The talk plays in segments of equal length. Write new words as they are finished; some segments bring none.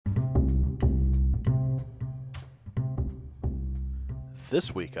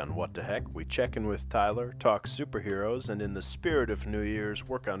This week on What the Heck, we check in with Tyler, talk superheroes, and in the spirit of New Year's,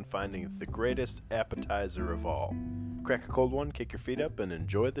 work on finding the greatest appetizer of all. Crack a cold one, kick your feet up, and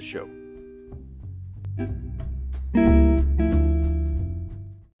enjoy the show.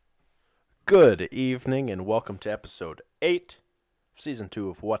 Good evening, and welcome to episode 8, season 2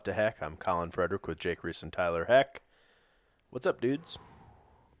 of What the Heck. I'm Colin Frederick with Jake Reese and Tyler Heck. What's up, dudes?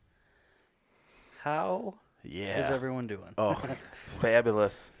 How is everyone doing? Oh,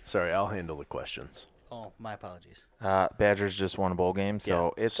 Fabulous. sorry, I'll handle the questions. Oh, my apologies. Badgers just won a bowl game,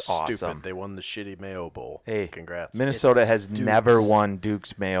 so Yeah, it's stupid. awesome. They won the shitty Mayo Bowl. Hey, congrats. Minnesota has Duke's. never won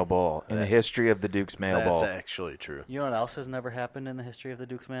Duke's Mayo Bowl in the history of the Duke's Mayo That's Bowl. actually true. You know what else has never happened in the history of the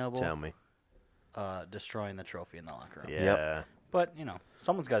Duke's Mayo Bowl? Tell me. Destroying the trophy in the locker room. Yeah. Yep. But, you know,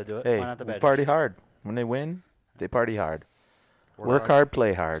 someone's got to do it. Hey, Why not the we Badgers? party hard. When they win, they party hard. Work hard,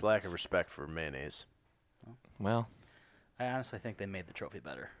 play hard. It's lack of respect for mayonnaise. Well, I honestly think they made the trophy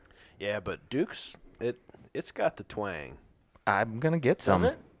better. Yeah, but Duke's, it's got the twang. I'm going to get some.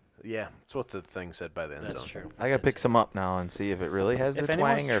 Does it? Yeah, that's what the thing said by the end That's zone. true. I got to pick some up now and see if it really has If the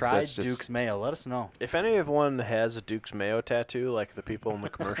anyone's twang or if tried it's just... Duke's Mayo, let us know. If anyone has a Duke's Mayo tattoo, like the people in the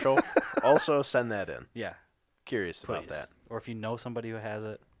commercial, also send that in. Yeah, Curious please. about that. Or if you know somebody who has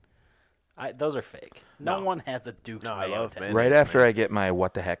it. Those are fake. No No. one has a Duke's No, I Mayo love tattoo. mayonnaise. Right after man. I get my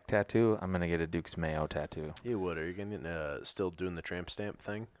What the Heck tattoo, I'm going to get a Duke's Mayo tattoo. You would. Are you going to still doing the tramp stamp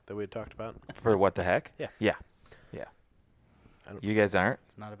thing that we had talked about? For What the Heck? Yeah. Yeah. You guys aren't?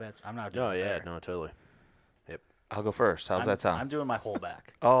 It's not a bad. I'm not doing No, it yeah, there. no, totally. I'll go first. How's that sound? I'm doing my whole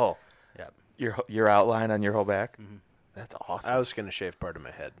back. Oh, Yep. your outline on your whole back? Mhm. That's awesome. I was going to shave part of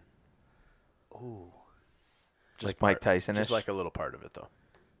my head. Ooh. Like Mike Tyson-ish? Just like a little part of it, though.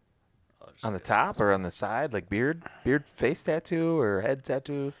 Oh, just On the like a top small or on the side? Like beard face tattoo or head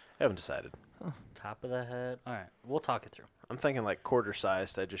tattoo? Haven't decided. top of the head. All right, we'll talk it through. I'm thinking like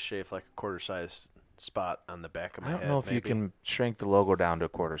quarter-sized. I just shave like a quarter-sized spot on the back of my I head. don't know if you maybe. can shrink the logo down to a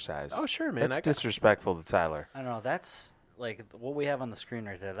quarter size. Oh, sure, man. That's I got- disrespectful to Tyler. I don't know. That's like what we have on the screen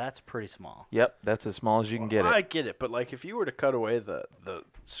right there. That's pretty small. Yep, that's as small as you can get I it. get it, but like if you were to cut away the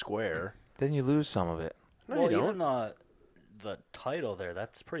square, Then you lose some of it. no, well, you even don't. the title there,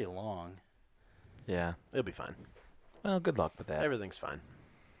 that's pretty long. Yeah. It'll be fine. Well, good luck with that. Everything's fine.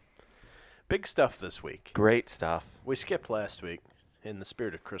 Big stuff this week. Great stuff. We skipped last week in the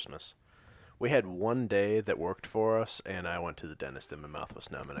spirit of Christmas. We had one day that worked for us, and I went to the dentist and my mouth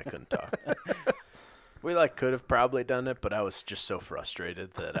was numb and I couldn't talk. We could have probably done it, but I was just so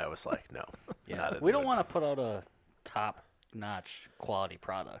frustrated that I was like, no. Yeah, not in we the don't mood. want to put out a top-notch quality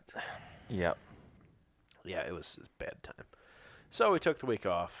product. Yep. Yeah, it was a bad time. So we took the week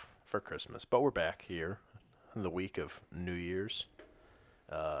off for Christmas, but we're back here in the week of New Year's.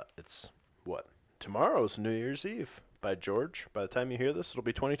 It's, what? Tomorrow's New Year's Eve. By George, by the time you hear this, it'll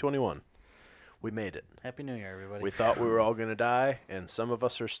be 2021. We made it. Happy New Year, everybody. We thought we were all going to die, and some of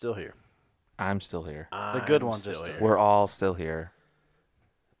us are still here. I'm still here. The good I'm ones are still here. We're all still here.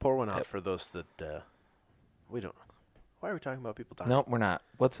 Pour one out Yep. for those that we don't. Why are we talking about people dying? Nope, we're not.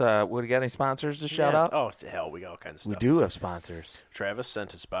 What do you got any sponsors to shout out? Oh, hell, we got all kinds of We stuff. do have sponsors. Travis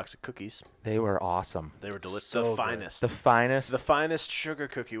sent us a box of cookies. They were awesome. They were delicious. So The good. finest. The finest. The finest sugar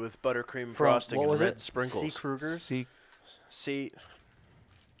cookie with buttercream From, frosting what and was red it? sprinkles. C. Kruger's? C.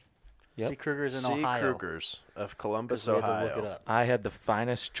 Yep. C. Kruger's in C. Ohio. Krugers of Columbus, 'Cause we had to Ohio. look it up. I had the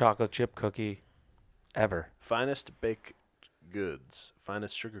finest chocolate chip cookie ever. Finest baked goods.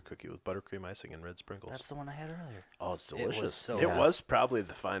 Finest sugar cookie with buttercream icing and red sprinkles. That's the one I had earlier. Oh, it's It was delicious. so It good. was probably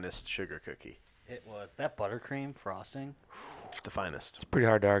the finest sugar cookie. It was that buttercream frosting. The finest. It's pretty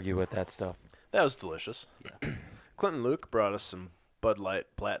hard to argue with that stuff. That was delicious. Yeah. Clinton Luke brought us some Bud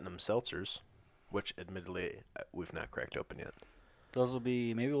Light Platinum Seltzers, which admittedly we've not cracked open yet. Those will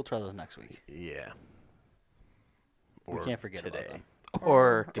be. Maybe we'll try those next week. Yeah. We Or can't forget today. about them. Or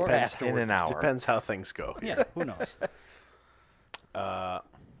Or depends in afterward. an hour. Depends how things go. Yeah, who knows?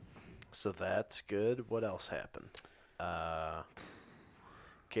 So that's good. What else happened?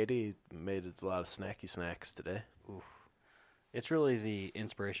 Katie made a lot of snacky snacks today. It's really the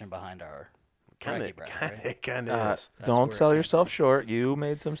inspiration behind our Cracky Bread, right? It kind of is. That's where Don't it sell came yourself short. You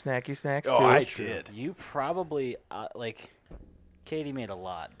made some snacky snacks Oh, too. I did. You probably Katie made a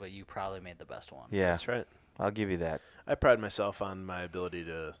lot, but you probably made the best one. Yeah, That's right. I'll give you that. I pride myself on my ability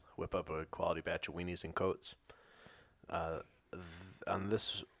to whip up a quality batch of weenies and coats. On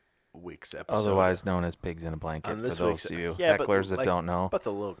this week's episode, Otherwise known as pigs in a blanket on for this those week's of you yeah, but hecklers that like- don't know. but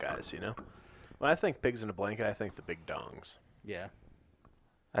the little guys, When I think pigs in a blanket, I think the big dongs. Yeah.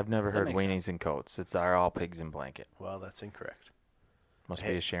 I've never That heard makes weenies and coats. It's our all pigs in blanket. Well, that's incorrect. Must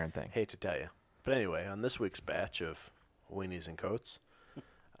Hey. be a Sharon thing. Hate to tell you, but anyway, on this week's batch of weenies and coats,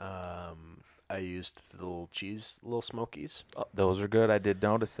 I used the little smokies, Oh, those are good. I did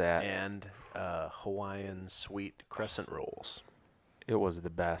notice that. and Hawaiian sweet crescent rolls. It was the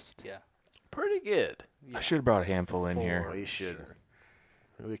best. Yeah. Pretty good. Yeah. I should have brought a handful in here. We should. Sure.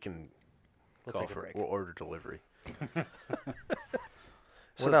 We can We'll call take a for. break. We'll order delivery.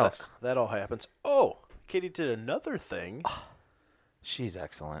 What else? That all happens. Oh, Katie did another thing. She's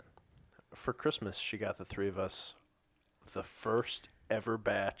excellent. For Christmas, she got the three of us the first ever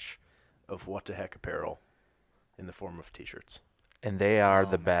batch of What the Heck apparel in the form of T-shirts. And they are Oh,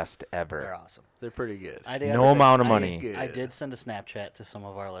 the man. best They're ever. awesome. They're pretty good. I did No have to amount of I- money. I Good. did send a Snapchat to some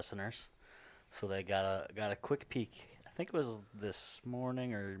of our listeners, so they got a quick peek. I think it was this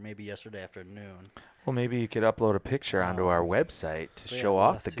morning or maybe yesterday afternoon. Well, maybe you could upload a picture onto our website to Yeah, show we'll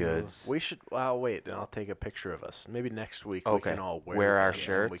off have the to- goods. We should. Well, wait, and I'll take a picture of us. Maybe next week we Okay. can all Wear our them, and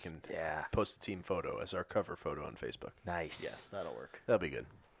shirts. We can Yeah. post a team photo as our cover photo on Facebook. Nice. Yes, that'll work. That'll be good.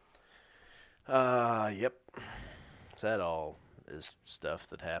 Yep. That all is stuff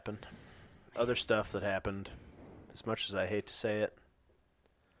that happened. Other stuff that happened, as much as I hate to say it,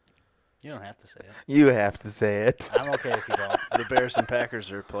 You don't have to say it. You have to say it. I'm okay if you don't. the Bears and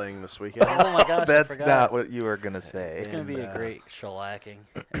Packers are playing this weekend. Oh my gosh, I That's forgot. not what you were going to It's say. gonna be a And, great shellacking.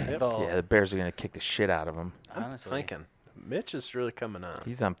 Yep. Though, Yeah, the Bears are going to kick the shit out of him. I'm honestly, thinking Mitch is really coming on.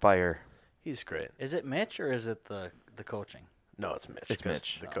 He's on fire. He's great. is it Mitch or is it the coaching? No, it's Mitch. It's 'cause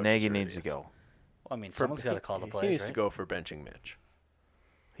Mitch. the coaches Nagy are needs to idiots. go. Well, I mean, For- someone's got to call the He plays, needs right? to go for benching Mitch.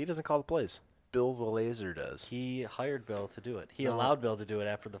 He doesn't call the plays. Bill the Laser does. He hired Bill to do it. He No. allowed Bill to do it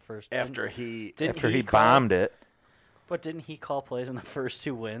after the first. After he Didn't After he call- bombed it. But didn't he call plays in the first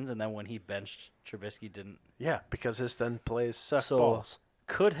two wins, and then when he benched Trubisky, didn't? Yeah, because his then plays suck So- balls.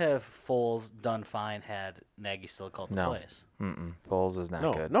 Could have Foles done fine had Nagy still called the No. plays. Mm-mm. Foles is not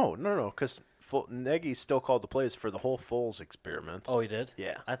No, good. no, because Nagy still called the plays for the whole Foles experiment. Oh, he did.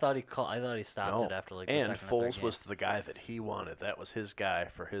 Yeah. I thought he stopped No. it after like the And second or third Foles game. was the guy that he wanted. That was his guy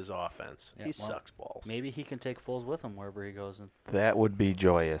for his offense. Yeah, He well, sucks balls. Maybe he can take Foles with him wherever he goes. And That would be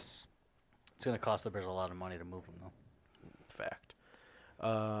joyous. it's going to cost the Bears a lot of money to move him, though. Fact.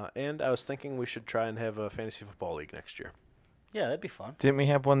 And I was thinking we should try and have a fantasy football league next year. Yeah, that'd be fun. Didn't we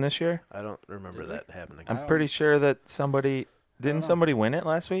have one this year? I don't remember Did we? that happening. I'm don't- pretty sure that somebody didn't know. somebody win it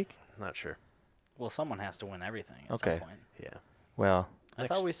last week? Not sure. Well, someone has to win everything at Okay. some point. Yeah. Well, I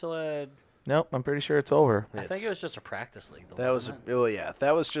Next- thought we still had. nope, I'm pretty sure it's over. I think it was just a practice league. Though, That was wasn't well, yeah.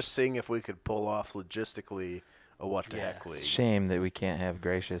 That was just seeing if we could pull off logistically a what the heck Yes. league. It's a shame that we can't have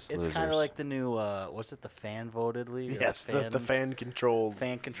gracious It's losers. kind of like the new. Was it the fan voted league? or Yes, the fan controlled.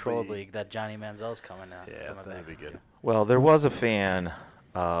 fan controlled league that Johnny Manziel's coming. Yeah, coming that'd back be good. into. Well, there was a fan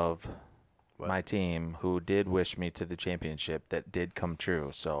of What? my team who did wish me to the championship that did come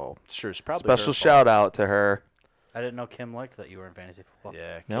true. So Sure, it's probably special her shout out to her. I didn't know Kim liked that you were in fantasy football. fault.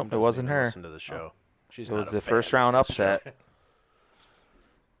 Yeah, Kim Nope, it doesn't wasn't even her. Listen to the show. She's It not was a the fan first of round this show. upset.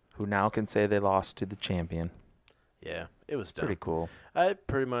 Who now can say they lost to the champion. Yeah, it was dumb. Pretty cool. I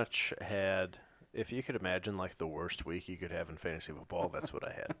pretty much had, if you could imagine, like the worst week you could have in fantasy football, that's what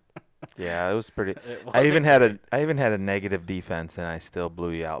I had. Yeah, it was pretty. It I even wasn't had a negative defense, and I still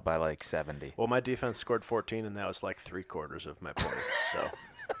blew you out by like 70. Well, my defense scored 14, and that was like 3/4 of my points. So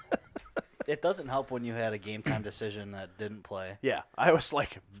It doesn't help when you had a game time decision that didn't play. yeah, I was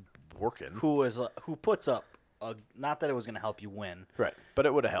like working. Who puts up not that it was going to help you win, Right, but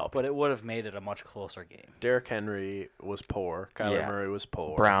it would have helped. but it would have made it a much closer game. Derrick Henry was poor. Kyler Yeah. Murray was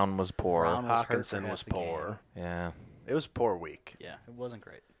poor. Brown was poor. Brown was hurt for Hawkinson half was the game. poor. Yeah. It was a poor week. Yeah, it wasn't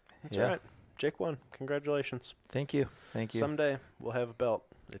great. That's Yeah. all right. Jake won. Congratulations. Thank you. Thank you. Someday we'll have a belt.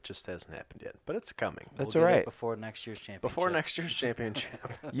 It just hasn't happened yet, but it's coming. That's We'll all get it right. before next year's championship. Before next year's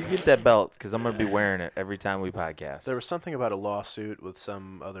championship. You get that belt because I'm going to be wearing it every time we podcast. There was something about a lawsuit with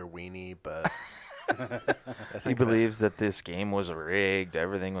some other weenie, but I He think believes that this game was rigged.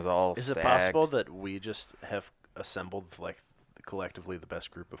 Everything was all Is stacked. it possible that we just have assembled like collectively the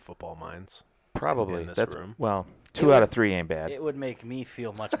best group of football minds? Probably. in this That's room? well, It 2 out would- of 3 ain't bad. It would make me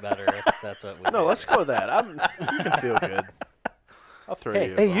feel much better if that's what we No, did. let's go with that. You can feel good. I'll throw Hey,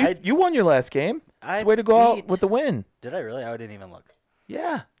 you. Hey, a you won your last game. I It's a way to go out beat- with the win. Did I really? I didn't even look.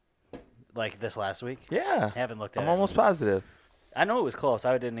 Yeah. Like this last week? Yeah. I haven't looked at I'm it. almost positive. I know it was close.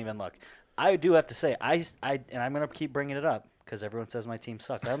 I didn't even look. I do have to say, and I'm going to keep bringing it up because everyone says my team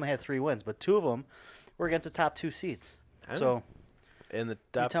sucked. I only had 3 wins, but 2 of them were against the top 2 seeds. I know. So And the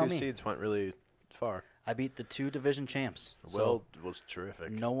top tell 2 me. seeds went really far. I beat the 2 division champs. Will was terrific.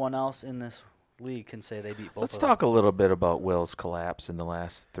 So no one else in this league can say they beat both Let's of talk a little bit about Will's collapse in the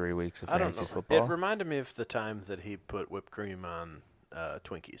last 3 weeks of I don't fantasy know. football. It reminded me of the time that he put whipped cream on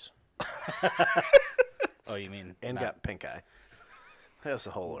Twinkies them. Oh, you mean and not- got pink eye. That's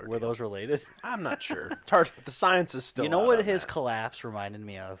the whole ordeal. Were those related? I'm not sure. It's hard. The science is still. You know out what on his that. collapse reminded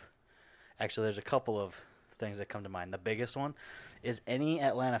me of? Actually, there's a couple of things that come to mind. The biggest one is any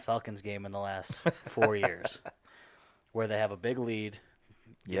Atlanta Falcons game in the last 4 years where they have a big lead.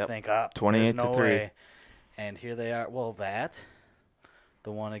 You Yep. think, up, 28 no to 3. way. And here they are. Well,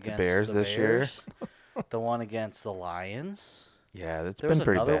 the one against Bears the this year. Bears, the one against the Lions. Yeah, that's There been was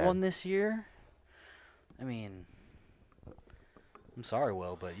pretty another bad. one this year. I mean, I'm sorry,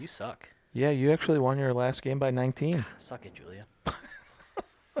 Will, but you suck. Yeah, you actually won your last game by 19. Suck it, Julia.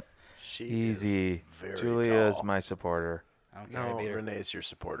 She Easy. is very Julia is tall. my supporter. I don't care. I No, beat her. Renee's your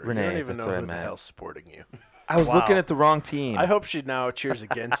supporter. Renee, you don't even that's know what I who the meant. hell's supporting you. I was looking Wow. at the wrong team. I hope she now cheers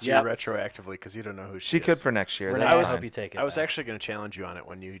against you Yep. retroactively because you don't know who she is. could for next year. Renee, That's I was- fine. hope you take it. I was back. actually going to challenge you on it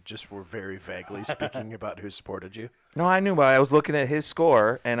when you just were very vaguely speaking about who supported you. No, I knew, but I was looking at his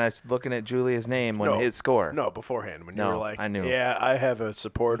score, and I was looking at Julia's name when No. his score. No, beforehand when you No, were like, I knew. Yeah, I have a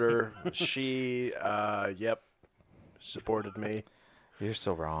supporter. She, yep, supported me. You're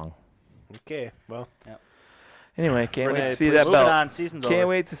so wrong. Okay, well, Anyway, can't wait Renee, to see please- that Moving belt. on, season's Can't over.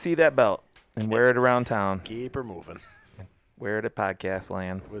 wait to see that belt and wear it around town. keep her moving Wear it at podcast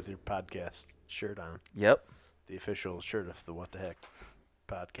land. with your podcast shirt on. Yep. The official shirt of the What the Heck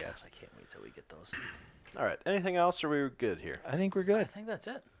podcast. I can't wait till we get those. All right, anything else, or are we good here? I think we're I good. think that's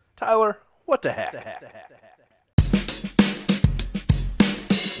it. Tyler, what the heck?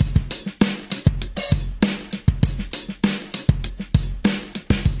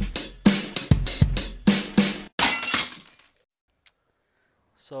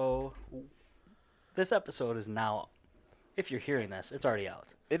 So, this episode is now, if you're hearing this, it's already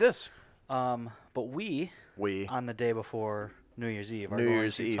out. It is. But we, on the day before New Year's Eve, are New going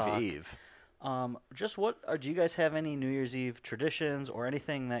Year's to Eve talk. Eve. Just do you guys have any New Year's Eve traditions or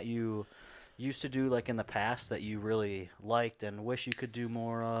anything that you used to do like in the past that you really liked and wish you could do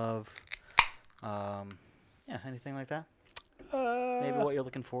more of? Yeah, anything like that? Maybe what you're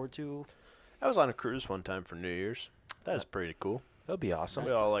looking forward to? I was on a cruise one time for New Year's. That was pretty cool. That'll be awesome.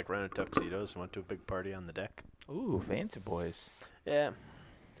 We all like rented tuxedos and went to a big party on the deck. Ooh, fancy boys. Yeah.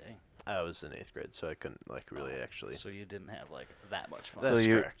 Dang. I was in 8th grade, so I couldn't like really actually. So you didn't have like that much fun. That's so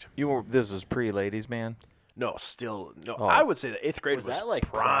you, correct. You were. This was pre-ladies man. No, still no. Oh. I would say that 8th grade Was was that,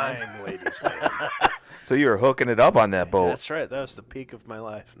 like, prime ladies man. So you were hooking it up on that boat That's right. That was the peak of my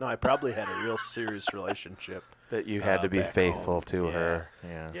life. No, I probably had a real serious relationship. that you had to be back faithful home. to Yeah. her. Yeah.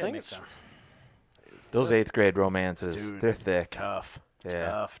 Yeah, I it think makes it's- sense. Those was- 8th grade romances, Dude, they're thick. Tough.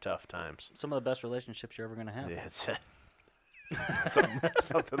 Yeah. Tough times. Some of the best relationships you're ever going to have. Yeah, it's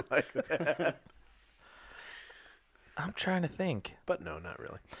something like that. I'm trying to think. But no, not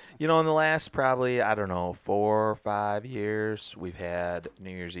really. You know, in the last probably, I don't know, 4 or 5 years, we've had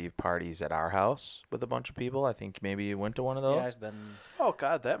New Year's Eve parties at our house with a bunch of people. I think maybe you went to one of those. Yeah, I've been. Oh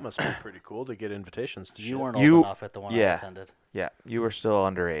God, that must be pretty cool to get invitations to You shit. weren't You- old enough at the one I yeah. attended. Yeah, you were still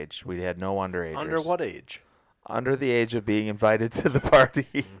underage. We had no underagers. Under what age? Under the age of being invited to the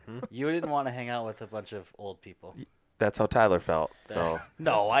party. You didn't want to hang out with a bunch of old people. That's how Tyler felt. So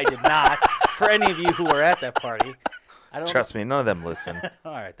No, I did not. For any of you who were at that party, I don't. trust me, none of them listen.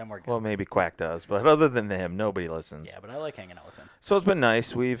 All right, then we're good. Well, maybe Quack does, but other than him, nobody listens. Yeah, but I like hanging out with him. So it's been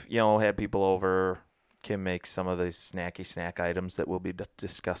nice. We've, had people over. Kim makes some of the snacky snack items that we'll be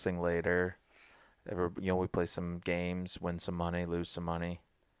discussing later. We play some games, win some money, lose some money.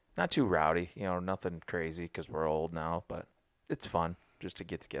 Not too rowdy, nothing crazy because we're old now, but it's fun just to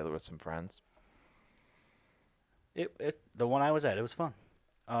get together with some friends. The one I was at, it was fun.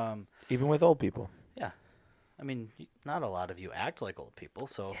 Even with old people. Yeah, I mean, not a lot of you act like old people,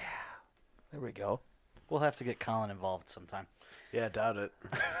 so There we go. we'll have to get Colin involved sometime. Yeah, doubt it.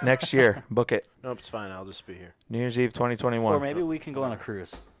 Next year, book it. Nope, it's fine. I'll just be here. New Year's Eve 2021. Or maybe we can go on a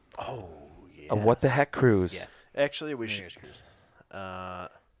cruise. Oh, yeah. A what the heck cruise? Yeah, Actually, we New should. Year's cruise.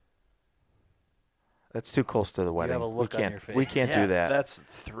 That's too close to the wedding. have a look we on can't. your We face. can't Yeah, do that. That's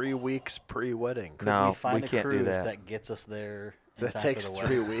 3 weeks pre-wedding. No, we find we a can't do cruise that. gets us there. In That time takes for the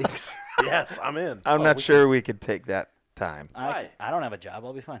 3 wedding. weeks. Yes, I'm in. I'm not sure we could take that time. Why? I don't have a job.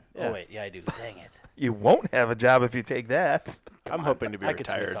 I'll be fine. Yeah. Oh wait, yeah I do. Dang it. You won't have a job if you take that. I'm hoping to be I could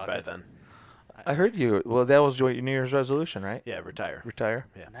still retired talk by it. then. I heard you. Well, that was your New Year's resolution, right? Yeah, retire. Retire.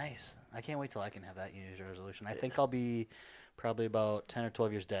 Yeah. Nice. I can't wait till I can have that New Year's resolution. I think I'll be probably about 10 or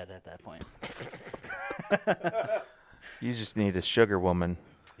 12 years dead at that point. You just need a sugar woman,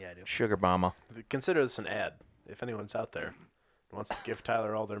 Yeah, I do. sugar mama. Consider this an ad. If anyone's out there who wants to give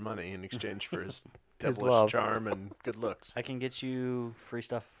Tyler all their money in exchange for his His devilish love. charm and good looks. I can get you free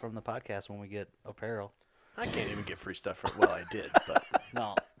stuff from the podcast when we get apparel. I can't even get free stuff from. Well, I did, but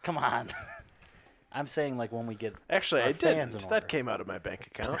No, come on. I'm saying like when we get Actually, our I fans didn't. in That order. came out of my bank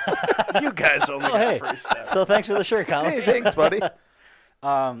account. You guys only Oh, got hey. free stuff. So thanks for the shirt, Colin. Hey, thanks, buddy.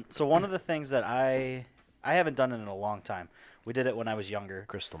 So one of the things that I haven't done it in a long time. We did it when I was younger.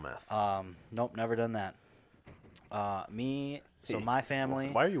 Crystal meth. Nope, never done that. So Hey, my family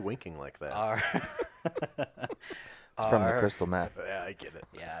Why are you winking like that? are. It's from the crystal meth. Yeah, I get it.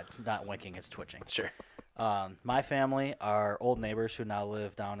 Yeah, it's not winking, it's twitching. Sure. My family are old neighbors who now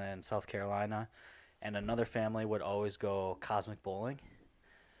live down in South Carolina, and another family would always go cosmic bowling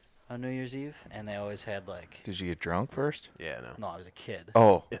on New Year's Eve, and they always had like. Did you get drunk first? Yeah, no. No, I was a kid.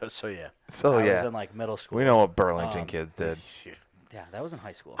 Oh, Yeah, so yeah. so I was yeah. in like middle school. We know what Burlington Um, kids did. Yeah, that was in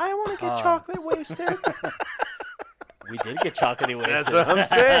high school. I want to get chocolate wasted. We did get chocolatey wasted. That's what I'm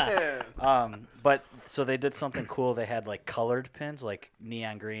saying. But so they did something cool. They had like colored pins, like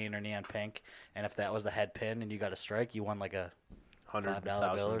neon green or neon pink, and if that was the head pin and you got a strike, you won like a $5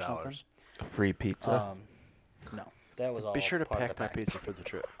 bill or something. Free pizza. No, that was all. Be sure to part of pack the my package. pizza for the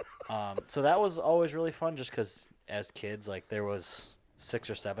trip. So that was always really fun, just because as kids, like there was 6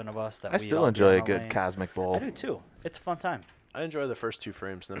 or 7 of us that I we still all enjoy a generally- good cosmic bowl. I do too. It's a fun time. I enjoy the first 2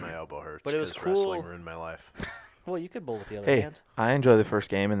 frames, then my elbow hurts. But it was 'cause cool. Wrestling ruined my life. Well, you could bowl with the other Hey, hand. I enjoy the first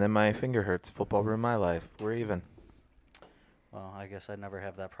game, and then my finger hurts. Football ruined my life. We're even. Well, I guess I never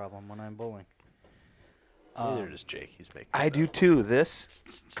have that problem when I'm bowling. Neither does Jake. He's making. I it do up. too. This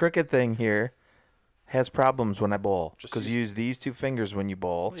cricket thing here has problems when I bowl. Just Because you use these 2 fingers when you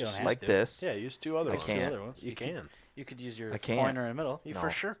bowl, Well, you don't just have like to. this. Yeah, use 2 other I ones. can't. You can. You could use your I can't. pointer in the middle. You No. for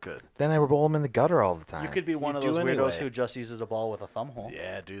sure could. Then I bowl them in the gutter all the time. You could be one You of do those weirdos anyway. who just uses a ball with a thumb hole.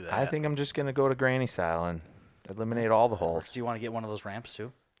 Yeah, do that. I think I'm just going to go to granny style and eliminate all the holes. Do you want to get one of those ramps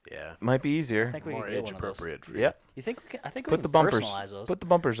too? Yeah. Might be easier. I think we More can get age one of those. appropriate for you. Yep. You think? I think we Put can the bumpers. personalize those. Put the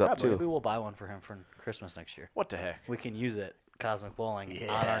bumpers up Maybe too. we'll buy one for him for Christmas next year. What the heck? We can use it cosmic bowling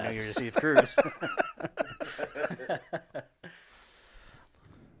on our New Yes. Year's Eve cruise.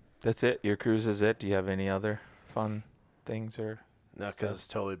 That's it. Your cruise is it. Do you have any other fun things or? No, stuff? because it's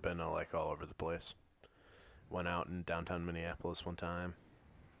totally been like all over the place. Went out in downtown Minneapolis one time.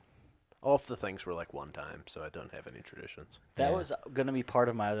 All of the things were like one time, so I don't have any traditions. That Yeah. was going to be part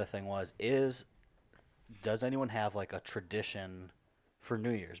of my other thing does anyone have like a tradition for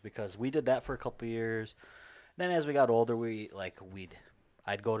New Year's? Because we did that for a couple of years. Then as we got older,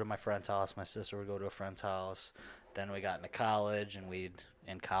 I'd go to my friend's house, my sister would go to a friend's house. Then we got into college, and we'd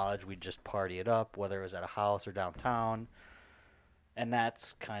just party it up, whether it was at a house or downtown. And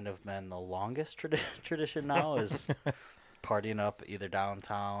that's kind of been the longest tradition now is partying up either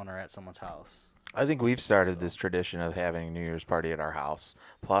downtown or at someone's house. I think we've started this tradition of having a New Year's party at our house.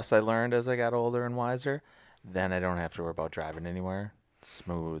 Plus, I learned as I got older and wiser, then I don't have to worry about driving anywhere.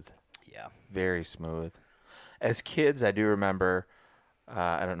 Smooth. Yeah. Very smooth. As kids, I do remember,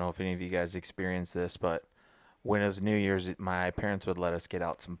 I don't know if any of you guys experienced this, but when it was New Year's, my parents would let us get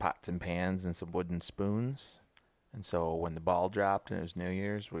out some pots and pans and some wooden spoons. And so when the ball dropped and it was New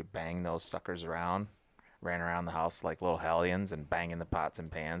Year's, we banged those suckers around, ran around the house like little hellions and banging the pots and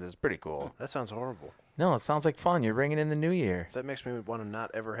pans. It's pretty cool. That sounds horrible. No, it sounds like fun. You're bringing in the New Year. That makes me want to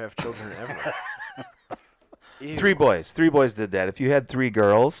not ever have children ever. Ew. 3 boys. 3 boys did that. If you had 3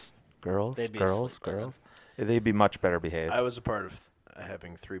 girls, They'd be asleep by then. they'd be much better behaved. I was a part of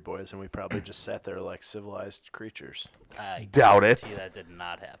having 3 boys, and we probably just sat there like civilized creatures. I Doubt it. guarantee that did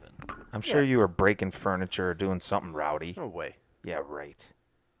not happen. I'm sure you were breaking furniture or doing something rowdy. No way. Yeah, right.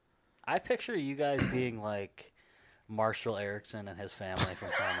 I picture you guys being like Marshall Erickson and his family from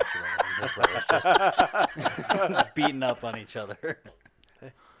How Much You Love Him. His brothers just beating up on each other.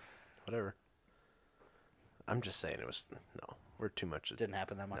 Whatever. I'm just saying it was no. We're too much. It didn't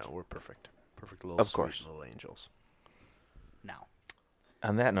happen that much. No, we're perfect. Perfect little Of sweet course. little angels. No.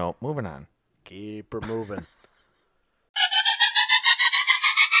 On that note, moving on. Keep her moving.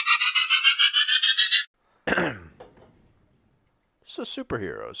 So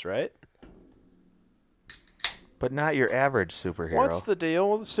superheroes, right? But not your average superhero. What's the deal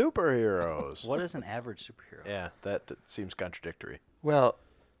with superheroes? What is an average superhero? Yeah, that seems contradictory. Well,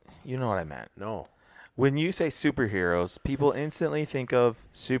 you know what I meant. No. When you say superheroes, people instantly think of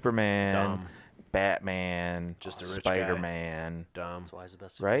Superman, Dumb. Batman, Just a rich guy. Spider-Man, Dumb. That's why he's the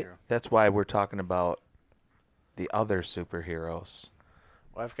best superhero. right? That's why we're talking about the other superheroes.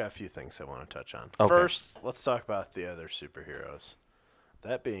 Well, I've got a few things I want to touch on. Okay. First, let's talk about the other superheroes.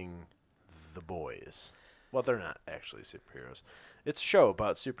 That being the boys. Well, they're not actually superheroes. It's a show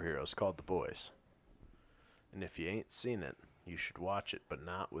about superheroes called The Boys. And if you ain't seen it, you should watch it, but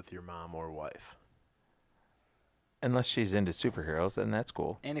not with your mom or wife. Unless she's into superheroes, then that's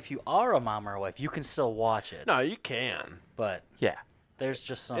cool. And if you are a mom or a wife, you can still watch it. No, you can. But Yeah. there's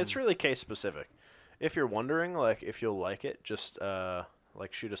just some. It's really case specific. If you're wondering, like, if you'll like it, just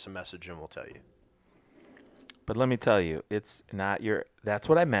like shoot us a message and we'll tell you. But let me tell you, it's not your. That's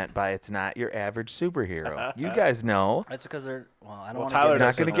what I meant by it's not your average superhero. You guys know. That's because they're. Well, I don't Well, want Tyler to Not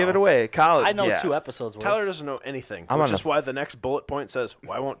doesn't going to give know. it away. College. I know yeah. 2 episodes worth. Tyler doesn't know anything, I'm which on is why the next bullet point says,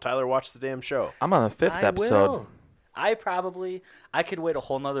 "Why won't Tyler watch the damn show?" I'm on the 5th I episode. will. I could wait a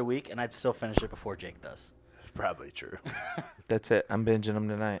whole nother week and I'd still finish it before Jake does. Probably true. That's it. I'm binging them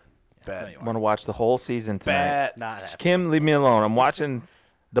tonight. Bad. I'm going to watch the whole season tonight. Bad. Not happening. Kim, leave me alone. I'm watching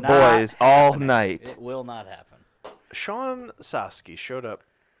The Not Boys all happening. night. It will not happen. Sean Sasky showed up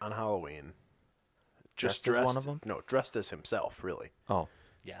on Halloween. Just Dressed as one of them? No, dressed as himself, really. Oh,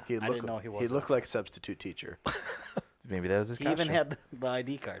 Yeah, He I didn't know he was. He looked like a substitute teacher. maybe that was his He costume. even had the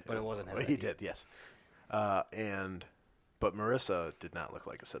ID card, but it wasn't his. Well, ID. he did, yes. But Marissa did not look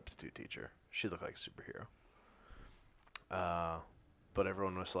like a substitute teacher. She looked like a superhero. But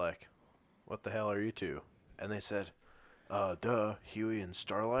everyone was like, "What the hell are you two?" And they said, duh, Huey and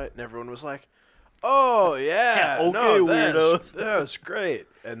Starlight." And everyone was like, "Oh, yeah. Okay, no, weirdos." That's great."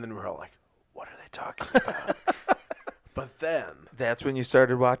 And then we were all like, "What are they talking about?" But then, That's when you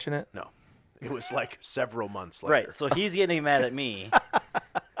started watching it? no. It was like several months later. Right, so he's getting mad at me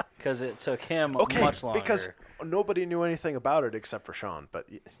because it took him much longer. Because nobody knew anything about it except for Sean. But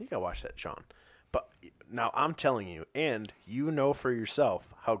you gotta watch that, Sean. But now I'm telling you, and you know for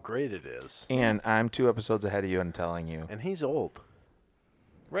yourself how great it is. And I'm 2 episodes ahead of you and telling you. And he's old.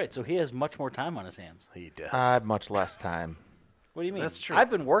 Right, so he has much more time on his hands. He does. I have much less time. What do you mean? That's true. I've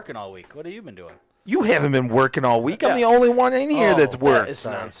been working all week. What have you been doing? You haven't been working all week. I'm Yeah. the only one in here that's That worked. is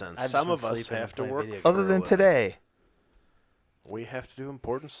Sorry. nonsense. I've just Some been of us sleeping have and to playing work. video games. for Other a than living. today. We have to do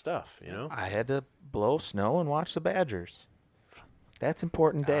important stuff, you know? I had to blow snow and watch the Badgers. That's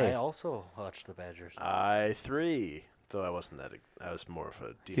important day. I also watched the Badgers. I-3. Though I wasn't that. I was more of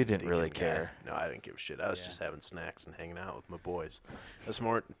a. You didn't really guy. care. No, I didn't give a shit. I was Yeah. just having snacks and hanging out with my boys. That's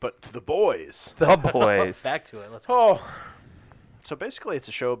more. But to the boys. The Boys. Back to it. Let's go. Oh. So basically, it's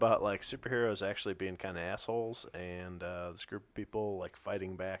a show about like superheroes actually being kind of assholes, and this group of people like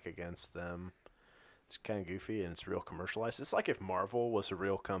fighting back against them. It's kind of goofy and it's real commercialized. It's like if Marvel was a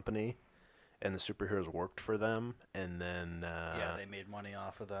real company, and the superheroes worked for them, and then Yeah, they made money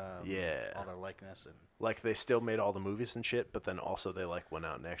off of them. Yeah. All their likeness and like they still made all the movies and shit, but then also they like went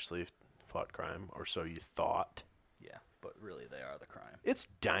out and actually fought crime, or so you thought. yeah, but really they are the crime. It's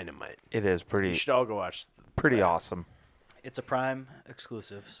dynamite. It is You pretty should all go watch. pretty that. awesome. It's a Prime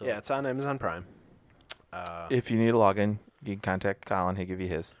exclusive, so Yeah, it's on Amazon Prime. If you need a login, you can contact Colin. He'll give you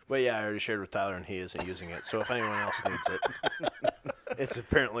his. But yeah, I already shared with Tyler, and he isn't using it. So if anyone else needs it, it's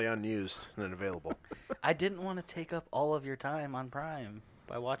apparently unused and unavailable. I didn't want to take up all of your time on Prime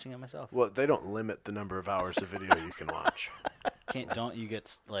by watching it myself. Well, they don't limit the number of hours of video you can watch. Don't you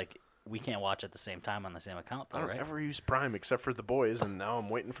get like we can't watch at the same time on the same account I though, don't right? ever use Prime except for The Boys, and now I'm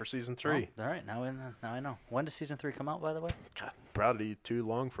waiting for season 3. Oh, all right, now I know. When does season 3 come out, by the way? God, probably too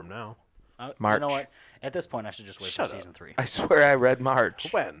long from now. You March. know what? At this point, I should just wait Shut for up. season 3. I swear I read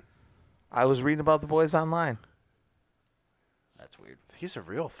March. When? I was reading about The Boys online. That's weird. He's a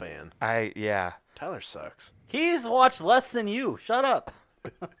real fan. Yeah. Tyler sucks. He's watched less than you. Shut up.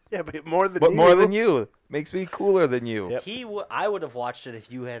 Yeah, but more than But you. more than you. Makes me cooler than you. Yep. I would have watched it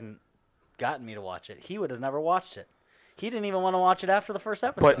if you hadn't gotten me to watch it. He would have never watched it. He didn't even want to watch it after the first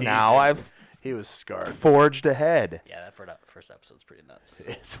episode. But now I've He was scarred. forged ahead. Yeah, that first episode's pretty nuts.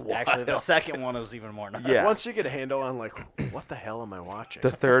 It's wild. Actually, the second one was even more nuts. Yeah. Once you get a handle on, like, what the hell am I watching?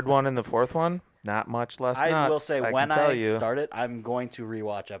 The third one and the fourth one, not much less I nuts. will say I when can tell I you. start it, I'm going to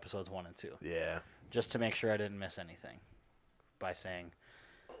rewatch episodes 1 and 2 Yeah. just to make sure I didn't miss anything by saying,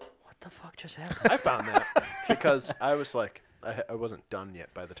 "What the fuck just happened?" I found that because I was like, I wasn't done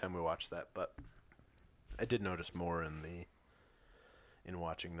yet by the time we watched that, but I did notice more in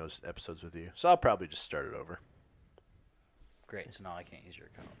watching those episodes with you. So I'll probably just start it over. Great. So now I can't use your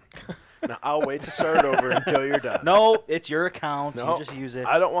account. Now I'll wait to start it over until you're done. No, it's your account. No, you just use it.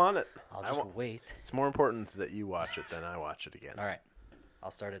 I don't want it. I'll I just want- wait. It's more important that you watch it than I watch it again. All right.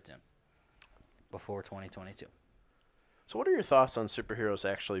 I'll start it soon. Before 2022. So what are your thoughts on superheroes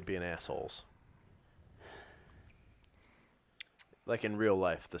actually being assholes? Like in real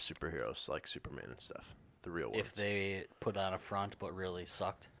life, the superheroes, like Superman and stuff. The real ones. If they put on a front but really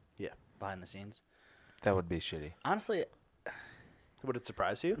sucked Yeah. behind the scenes. That would be shitty. Honestly, Would it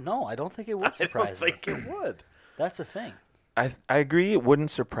surprise you? no, I don't think it would surprise I me. don't think it would. That's the thing. I agree. It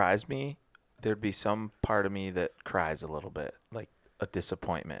wouldn't surprise me. There'd be some part of me that cries a little bit, like a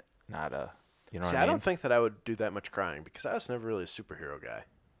disappointment, not a. You know See, what I I mean? don't think that I would do that much crying because I was never really a superhero guy.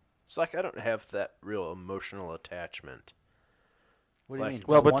 It's like I don't have that real emotional attachment. What do you Like- mean?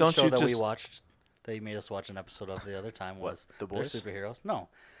 Well, The but one don't show you that we just- watched that you made us watch an episode of the other time What, was The they're Boys? superheroes. No,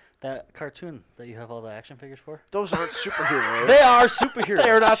 that cartoon that you have all the action figures for. Those aren't superheroes. They are superheroes. They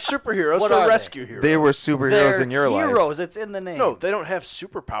are not superheroes. What They're are they? rescue heroes. They were superheroes They're in your life. heroes. It's in the name. No, they don't have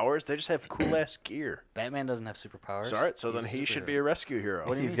superpowers. They just have cool ass gear. Batman doesn't have superpowers. All right, so He's then a he should superhero. be a rescue hero.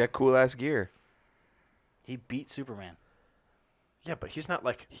 What do you He's mean? got cool ass gear. He beat Superman. Yeah, but he's not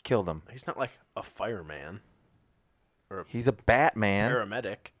like He killed him. a fireman or a He's a Batman.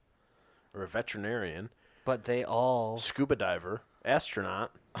 paramedic or a veterinarian, But they all scuba diver,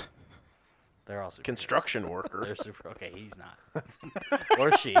 astronaut, they're all superheroes. construction worker. They're super. Okay, he's not.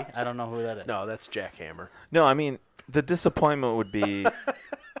 Or she. I don't know who that is. No, that's Jackhammer. No, I mean the disappointment would be.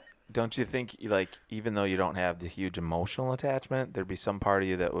 Don't you think, like, even though you don't have the huge emotional attachment, there'd be some part of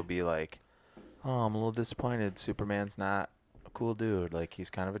you that would be like, "Oh, I'm a little disappointed. Superman's not a cool dude. Like, he's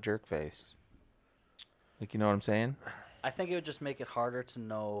kind of a jerk face." Like, you know what I'm saying? I think it would just make it harder to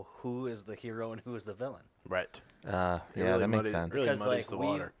know who is the hero and who is the villain. Right. Yeah, really that makes muddy- sense. really Because muddies like the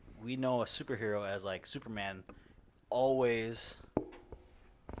water. we know a superhero as like Superman always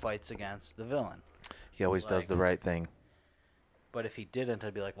fights against the villain. He always does the like- right thing. But if he didn't,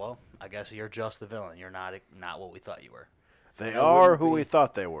 I'd be like, well, I guess you're just the villain. You're not what we thought you were. They That are wouldn't who we be-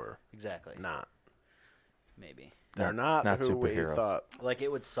 thought they were. Exactly. Not. Maybe. They're not who superheroes. we thought. Like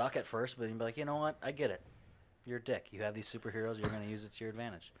it would suck at first, but you'd be like, you know what? I get it. You're a dick. You have these superheroes. You're going to use it to your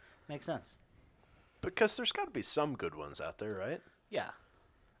advantage. Makes sense. Because there's got to be some good ones out there, right? Yeah,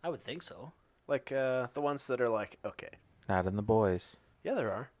 I would think so. Like the ones that are like, okay. Not in the boys. Yeah,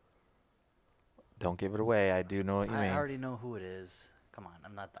 there are. Don't give it away. I do know what you I mean. already know who it is. Come on,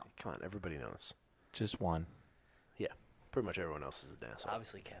 I'm not dumb. Come on, everybody knows. Just one. Yeah, pretty much everyone else is a It's dancer.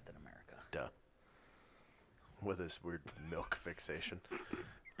 obviously Captain America. Duh. With his weird milk fixation.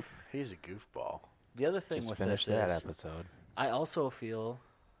 He's a goofball. The other thing Just with finish this that is, episode. I also feel,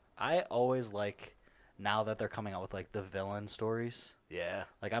 I always like, now that they're coming out with like the villain stories. Yeah.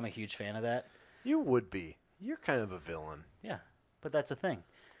 Like I'm a huge fan of that. You would be. You're kind of a villain. Yeah, but that's the thing.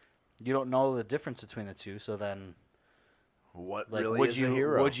 You don't know the difference between the two, so then What like really would is you a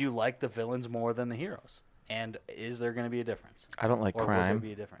hero? would you like the villains more than the heroes? And is there going to be a difference? I don't like Or will there crime,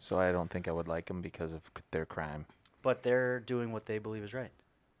 be a difference? so I don't think I would like them because of their crime. But they're doing what they believe is right.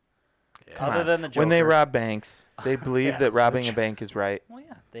 Yeah. Come Other on. than the Joker. When they rob banks, they believe Yeah, that robbing the a bank is right. Well,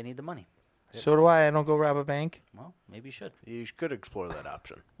 yeah, they need the money. So do I. I don't go rob a bank. Well, maybe you should. You could explore that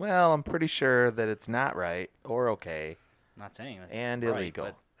option. Well, I'm pretty sure that it's not right or okay. I'm not saying that's And right, illegal.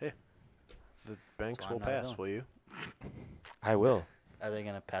 but Hey, the banks why will I'm not a pass, villain. will you? I will. Are they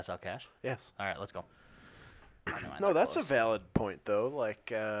going to pass out cash? Yes. All right, let's go. I know, No, they're that's close. a valid point, though.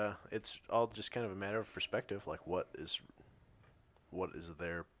 Like, it's all just kind of a matter of perspective. Like, what is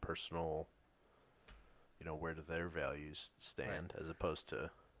their personal, where do their values stand, as opposed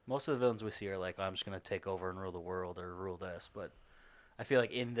to Most of the villains we see are like, oh, I'm just going to take over and rule the world or rule this. But I feel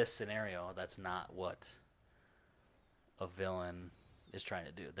like in this scenario, that's not what a villain is trying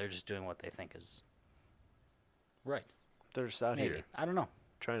to do. They're just doing what they think is right. they're just out Maybe. here I don't know.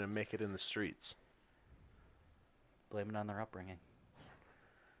 trying to make it in the streets. Blame it on their upbringing.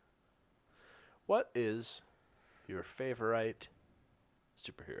 What is your favorite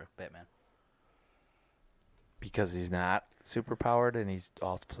superhero? Batman. Because he's not super powered and he's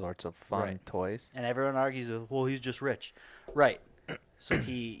all sorts of fun Right. toys. And everyone argues, well, he's just rich. Right. So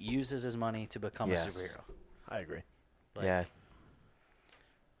he uses his money to become Yes. a superhero. I agree. Like, Yeah.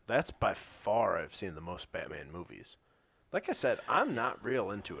 That's by far I've seen the most Batman movies. Like I said, I'm not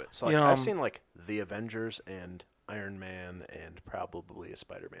real into it. So You like, know, I've seen like The Avengers and Iron Man and probably a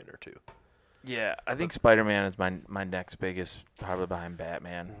Spider-Man or two. Yeah, I think Spider-Man is my next biggest, probably behind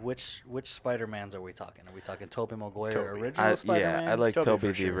Batman. Which Spider-Mans are we talking? Are we talking Tobey Maguire Tobey. original Spider-Man? I like Tobey Toby for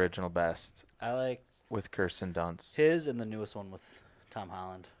the sure. original best I like with Kirsten Dunst. his and the newest one with Tom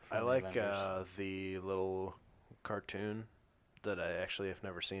Holland. I from the like Avengers. the little cartoon that I actually have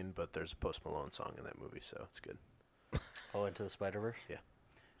never seen, but there's a Post Malone song in that movie, so it's good. Into the Spider-Verse. Yeah.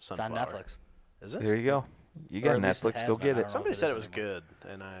 It's on Sunflower. Netflix. Is it? There you go. You Or got at least it Netflix. has Go been. get I don't it. know. Somebody if it said is it was anymore. good,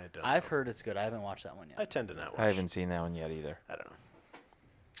 and I don't I've know. heard it's good. I haven't watched that one yet. I tend to not watch I haven't seen that one yet either. I don't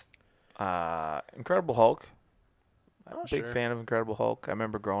know. Incredible Hulk. I'm Oh, a big sure. fan of Incredible Hulk. I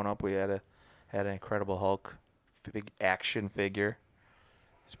remember growing up, we had an Incredible Hulk big action figure.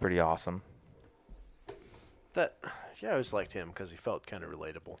 It's pretty awesome. I always liked him because he felt kind of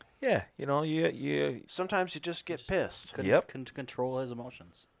relatable. Yeah, you Sometimes you just get pissed. Couldn't, Yep. couldn't control his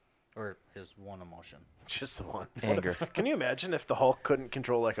emotions, or his one emotion. Just the one. anger. Can you imagine if the Hulk couldn't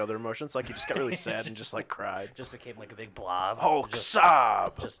control like other emotions? Like he just got really sad and just like cried. Just became like a big blob. Hulk just,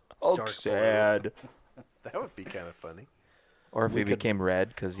 sob. just Hulk dark blue. sad. That would be kind of funny. Or if We he could- became red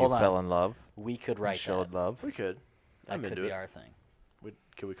because you Hold on. fell in love. We could and write showed that. love. We could. That I'm could into be it. our thing.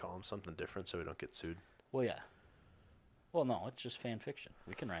 Can we call him something different so we don't get sued? Well, yeah. Well, no, it's just fan fiction.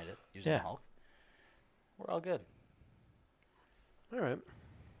 We can write it using Yeah. Hulk. We're all good. All right.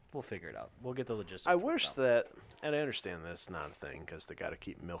 We'll figure it out. We'll get the logistics. I worked wish out. that, and I understand that it's not a thing because they got to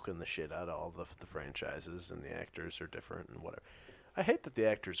keep milking the shit out of all the franchises and the actors are different and whatever. I hate that the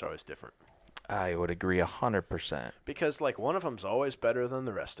actors are always different I would agree 100%. because like one of them's always better than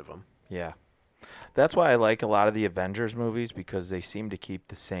the rest of them. Yeah. That's why I like a lot of the Avengers movies because they seem to keep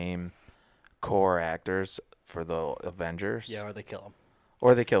the same core actors for the Avengers. Yeah, or they kill him.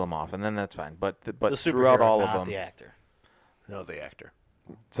 Or they kill them off, and then that's fine. But The throughout superhero, all not of the them, actor. No, the actor.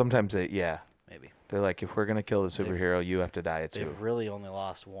 sometimes Maybe. they're like, if we're gonna kill the They've- superhero, you have to die too. They've really only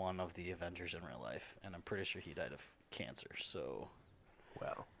lost one of the Avengers in real life, and I'm pretty sure he died of cancer. So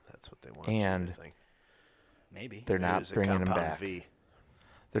Well, that's what they want. you to And think. maybe. They're Maybe not it's a bringing him compound back. V.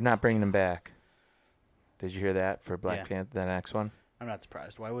 They're not bringing him back. Did you hear that for Black Yeah. Panther? The next one. I'm not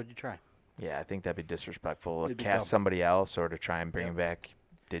surprised. Why would you try? Yeah, I think that'd be disrespectful. It'd be Cast dumb. somebody else or to try and bring Yep. him back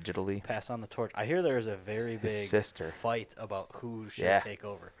digitally. Pass on the torch. I hear there's a very His big sister. fight about who should Yeah. take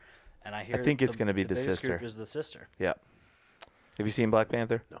over, and I hear think it's gonna be the biggest sister. group is the sister. Yep. Have you seen Black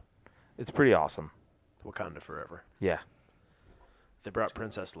Panther? No. It's pretty awesome. Wakanda forever. Yeah. They brought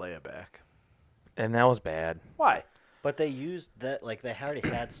Princess Leia back. And that was bad. Why? But they used that like they already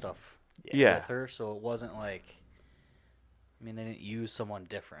had stuff Yeah. with her, so it wasn't like. I mean, they didn't use someone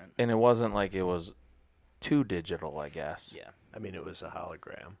different. And it wasn't like it was too digital, I guess. Yeah. I mean, it was a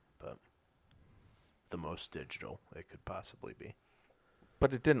hologram, but the most digital it could possibly be.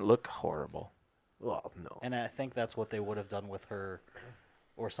 But it didn't look horrible. Well, no. And I think that's what they would have done with her,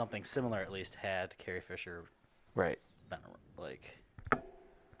 or something similar at least, had Carrie Fisher Right. been like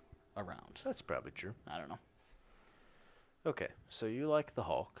around. That's probably true. I don't know. Okay, so you like the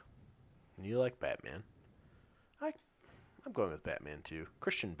Hulk, and you like Batman. I'm going with Batman too.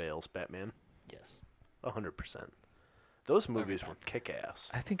 Christian Bale's Batman, Yes. 100%. Those movies time. were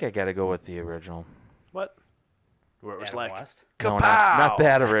kick-ass. I think I got to go with the original. What? Where it was Adam like, West? No, kapow! not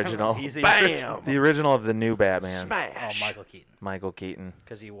that original. He's the Bam! original. The original of the new Batman. Oh, Smash! Michael Keaton, Michael Keaton.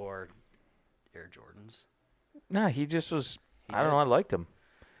 because he wore Air Jordans. Nah, he just was. He I don't did. know. I liked him.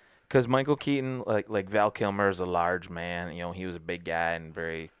 Because Michael Keaton, like Val Kilmer, is a large man. You know, he was a big guy and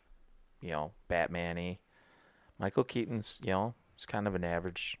very, Batman-y. Michael Keaton's, is kind of an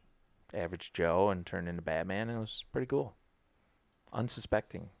average Joe and turned into Batman, and it was pretty cool.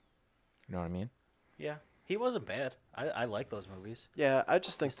 Unsuspecting. You know what I mean? Yeah, he wasn't bad. I like those movies. Yeah, I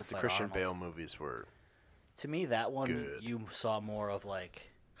just think Used to that the fight Christian Arnold. Bale movies were... To me, that one Good. you saw more of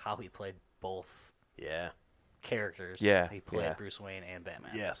like how he played both Yeah. characters. Yeah, he played yeah. Bruce Wayne and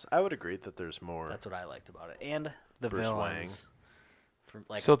Batman. Yes, I would agree that there's more... That's what I liked about it, and the Bruce villains. Wang. From,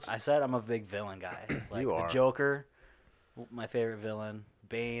 like So it's- I said, I'm a big villain guy. Like You the are. Joker, my favorite villain.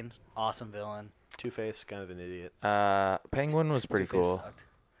 Bane, awesome villain. Two-Face, kind of an idiot. Penguin was pretty Two-Face cool. sucked.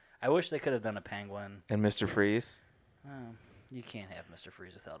 I wish they could have done a Penguin. And Mr. Freeze. You can't have Mr.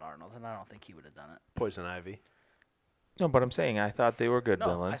 Freeze without Arnold, and I don't think he would have done it. Poison Ivy. No, but I'm saying I thought they were good No,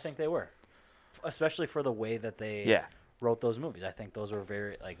 villains. I think they were, especially for the way that they Yeah. wrote those movies. I think those were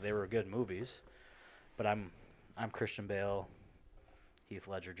they were good movies. But I'm Christian Bale, Heath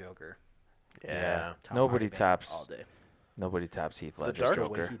Ledger Joker. Yeah. Tom Nobody Hardy Bane tops all day. Nobody tops Heath The Ledger's Dark, the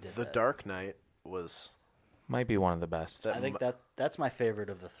way Joker. he did the that. Dark Knight was... Might be one of the best. That I think m- that's my favorite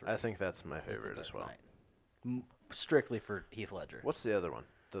of the three. I think that's my is the favorite Dark as well. Knight. Strictly for Heath Ledger. What's the other one?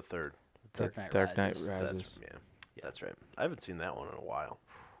 The third. Dark Knight Dark Knight Rises. Rises. That's, yeah, Yeah. that's right. I haven't seen that one in a while.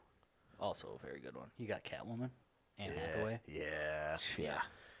 Also a very good one. You got Catwoman, Anne yeah. Hathaway. Yeah. Yeah.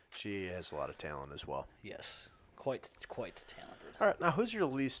 She has a lot of talent as well. Yes, quite talented. All right, now who's your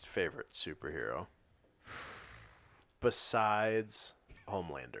least favorite superhero? Besides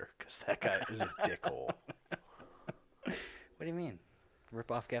Homelander, because that guy is a dickhole. What do you mean?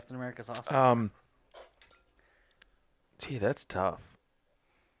 Rip off Captain America's awesome. Gee, that's tough.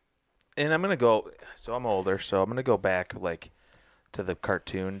 And I'm gonna go. So I'm older, so I'm gonna go back to the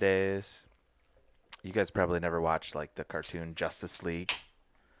cartoon days. You guys probably never watched the cartoon Justice League.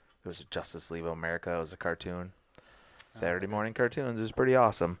 There was a Justice League of America. It was a cartoon. Saturday morning cartoons. It was pretty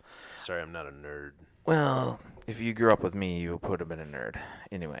awesome. Sorry, I'm not a nerd. Well, if you grew up with me, you would have been a nerd.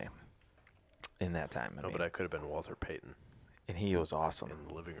 Anyway, in that time. I No, mean, but I could have been Walter Payton and he was awesome. in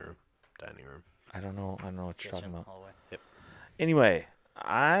the living room, dining room. I don't know what you're Kitchen, talking about. hallway. Anyway,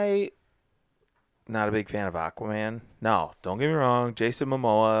 not a big fan of Aquaman. No, don't get me wrong. Jason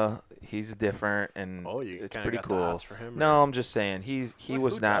Momoa, he's different, and Oh, you it's kinda pretty got the cool. hots for him, No, or- I'm just saying he Who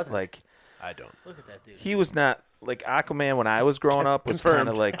was not doesn't? I don't. Look at that dude. he was not like Aquaman when I was growing up was kind Confirmed.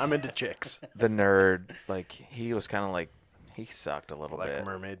 of like I'm into chicks. the nerd. Like he was kind of like he sucked a little Like bit.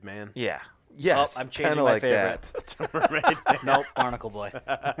 Mermaid Man. Yeah. Yes. I'm changing kinda my like favorite. that. It's a Mermaid Man. Nope, Barnacle Boy.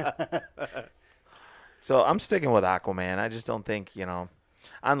 So I'm sticking with Aquaman. I just don't think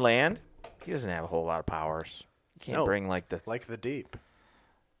on land he doesn't have a whole lot of powers. You can't No. bring like the Like the deep.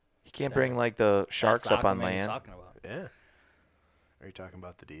 you can't bring That's- like the sharks That's up on Aquaman he's land. talking about. Yeah. Are you talking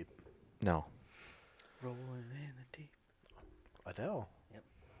about the deep? No. Rolling in the deep. Adele. Yep.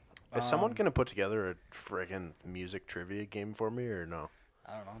 Is someone going to put together a friggin' music trivia game for me or no?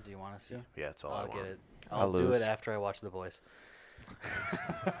 I don't know. Do you want us to? Yeah, that's all I I'll want. get it. I'll I'll do lose. it after I watch The Boys.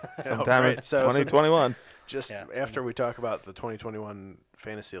 Sometime in right, so 2021. Just Yeah, it's after we talk about the 2021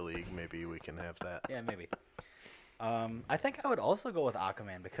 Fantasy League, maybe we can have that. Yeah, maybe. I think I would also go with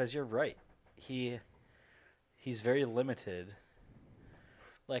Aquaman because you're right. He's very limited.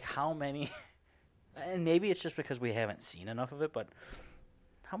 Like how many? And maybe it's just because we haven't seen enough of it. But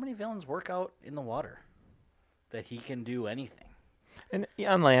how many villains work out in the water that he can do anything? And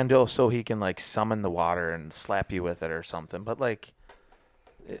on land, so he can like summon the water and slap you with it or something. But like,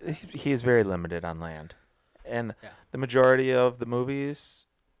 he is very limited on land, and Yeah. the majority of the movies,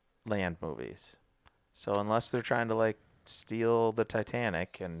 land movies. So unless they're trying to like steal the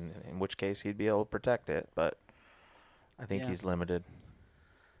Titanic, and in which case he'd be able to protect it, but I think Yeah. he's limited.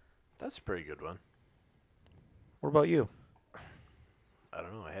 That's a pretty good one. What about you? I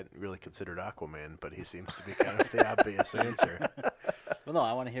don't know. I hadn't really considered Aquaman, but he seems to be kind of the obvious answer. Well, no,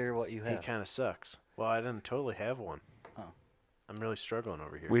 I want to hear what you He have. kind of sucks. Well, I didn't totally have one. Oh. I'm really struggling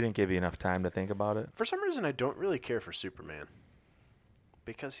over here. We didn't give you enough time to think about it. For some reason, I don't really care for Superman.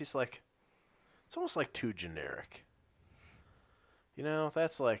 Because he's like, it's almost like too generic. You know,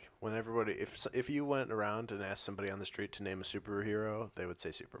 that's like when everybody, if you went around and asked somebody on the street to name a superhero, they would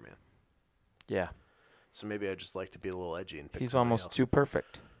say Superman. Yeah, So maybe I just like to be a little edgy and pick he's somebody almost else. too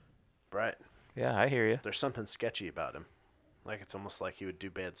perfect. Right. Yeah, I hear you. There's something sketchy about him. Like it's almost like he would do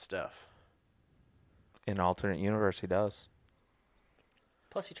bad stuff. In alternate universe, he does.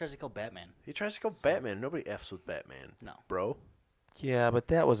 Plus, he tries to kill Batman. He tries to go Batman. Nobody F's with Batman. No. Bro. Yeah, but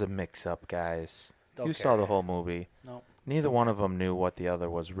that was a mix-up, guys. Don't You care. saw the whole movie. No. Neither one of them knew what the other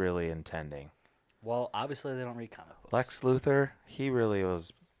was really intending. Well, obviously they don't read comic books. Lex Luthor, he really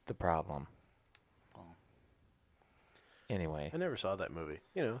was the problem. Oh. Anyway, I never saw that movie.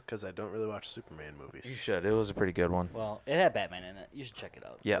 You know, because I don't really watch Superman movies. you should. It was a pretty good one. Well, it had Batman in it. You should check it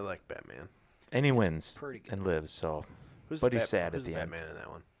out. Yeah, I like Batman. and he wins Pretty good. and lives. So Who's But the he's sad who's at the end. Batman in that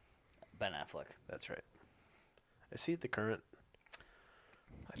one? Ben Affleck. That's right. Is he the current?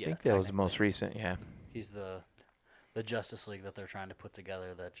 I Yeah, think that was the most technically. recent. Yeah, He's the Justice League that they're trying to put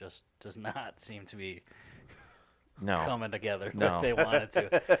together that just does not seem to be no, coming together No. like they wanted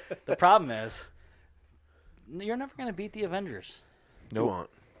to. The problem is, you're never going to beat the Avengers. You nope. won't.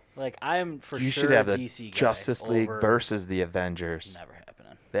 Like, I'm for You sure should have a the DC guy Justice League over- versus the Avengers. Never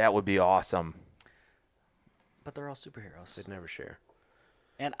happening. That would be awesome. But they're all superheroes. They'd never share.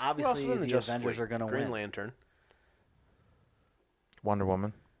 And Who else is obviously in the Justice Avengers League? are going to Green win. Lantern. Wonder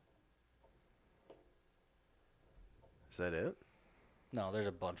Woman. Is that it? No, there's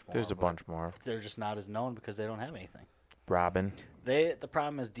a bunch more. There's a but bunch more. They're just not as known because they don't have anything. Robin. The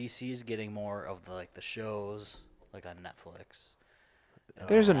problem is DC's getting more of the shows like on Netflix.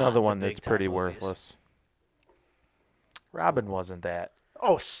 There's Not another the one big that's time pretty movies. worthless. Robin wasn't that.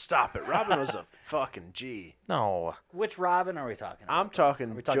 Oh, stop it. Robin was a fucking G. No. Which Robin are we talking about? I'm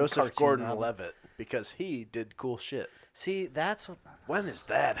talking Are we talking Joseph cartoon Gordon-Levitt because he did cool shit. See, that's what. When is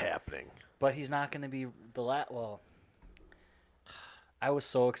that happening? But he's not going to be the well. I was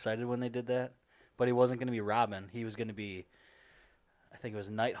so excited when they did that, but he wasn't going to be Robin. He was going to be, I think it was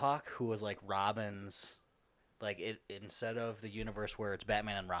Nighthawk, who was like Robin's, like it instead of the universe where it's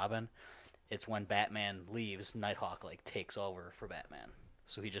Batman and Robin, it's when Batman leaves, Nighthawk like takes over for Batman,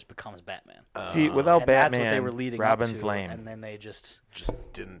 so he just becomes Batman. See, without And Batman, that's what they were leading Robin's up to, lame. and then they just Just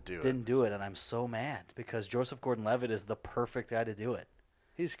didn't do it. didn't do it, and I'm so mad because Joseph Gordon-Levitt is the perfect guy to do it.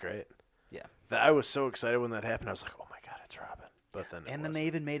 He's great. Yeah. I was so excited when that happened. I was like, oh my God, it's Robin. But then And then they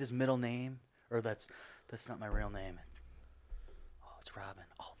even made his middle name, or that's not my real name. Oh, it's Robin.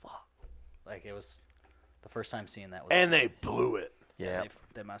 Oh fuck! Like it was the first time seeing that. Was And awesome. they blew it. Yeah.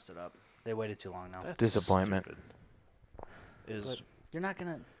 they messed it up. They waited too long now. That's Disappointment. stupid. Is But you're not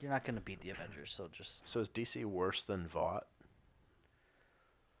gonna beat the Avengers. So just so is DC worse than Vought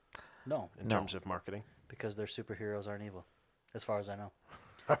no, in No. terms of marketing? because their superheroes aren't evil, as far as I know.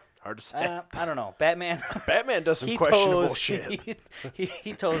 Hard to say. I don't know. Batman. Batman does some he questionable toes, shit.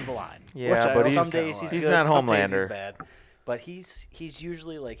 he toes the line. Yeah, Which I but also Some he's days he's he's good, not some days Homelander. he's bad. But he's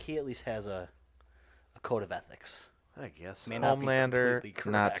usually like he at least has a code of ethics. I guess. May so. not be Homelander,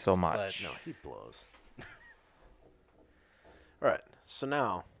 completely not correct, so but- much. No, he blows. All right. So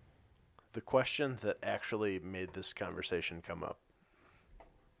now, the question that actually made this conversation come up.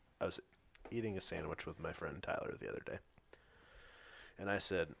 I was eating a sandwich with my friend Tyler the other day, and I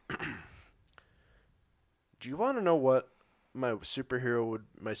said, "Do you want to know what my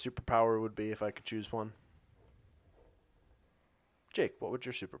superpower would be if I could choose one?" Jake, what would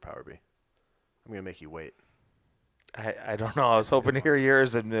your superpower be? I'm gonna make you wait. I don't know. I was hoping to hear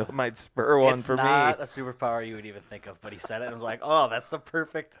yours, and it might spur one It's for not me. a superpower you would even think of, but he said it and was like, "Oh, that's the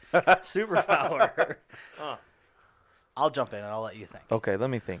perfect superpower." I'll jump in and I'll let you think. Okay, let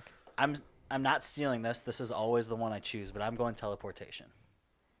me think. I'm not stealing this. This is always the one I choose, but I'm going teleportation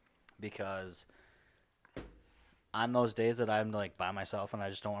because on those days that I'm like by myself and I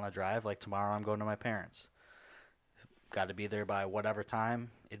just don't want to drive, like tomorrow I'm going to my parents. Got to be there by whatever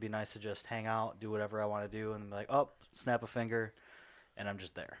time. It'd be nice to just hang out, do whatever I want to do, and be like, oh, snap a finger, and I'm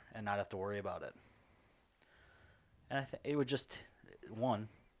just there and not have to worry about it. And I think it would just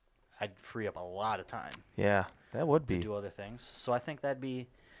I'd free up a lot of time Yeah, that would to be. do other things. So I think that'd be.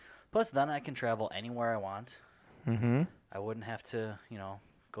 Plus, then I can travel anywhere I want. Mm-hmm. I wouldn't have to,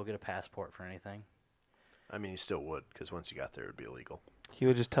 go get a passport for anything. I mean, you still would, because once you got there, it would be illegal. He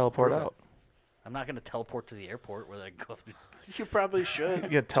would just teleport Prove it. out. I'm not going to teleport to the airport where they go through. You probably should. You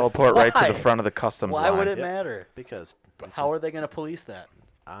could teleport right to the Why? front of the customs Why line. would it Yep. matter? Because How are they going to police that?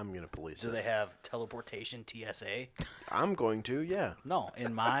 I'm going to police Do it. they have teleportation TSA? I'm going to, yeah. No.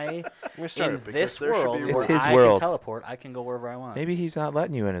 In my I'm going to start in it because this there should world, be where It's rules. his I world. can teleport, I can go wherever I want. Maybe he's not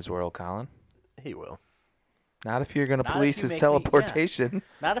letting you in his world, Colin. He will. Not if you're going to Not if police you his make me- yeah. teleportation.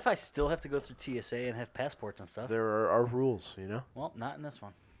 Not if I still have to go through TSA and have passports and stuff. There are rules, you know? Well, not in this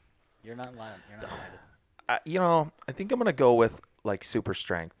one. You're not lying. You're not lying. I think I'm going to go with like super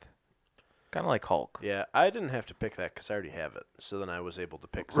strength. Kind of like Hulk. Yeah, I didn't have to pick that because I already have it. So then I was able to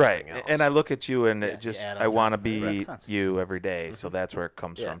pick something Right. else. And I look at you and Yeah, it you just add on I want to top of it. be Makes sense. you every day. So that's where it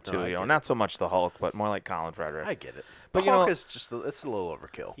comes Yeah, from no, too. I You know, get not so much the Hulk, but more like Colin Frederick. I get it. But But you Hulk know- is just it's a little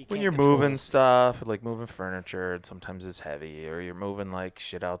overkill. He When can't you're control moving his- stuff, like moving furniture, and sometimes it's heavy, or you're moving like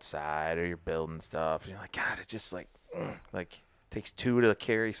shit outside, or you're building stuff, and you're like, God, it just like takes two to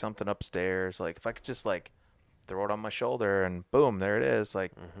carry something upstairs. Like if I could just like throw it on my shoulder and boom, there it is.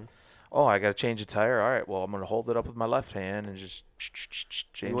 Like, oh, I got to change a tire. All right, well, I'm gonna hold it up with my left hand and just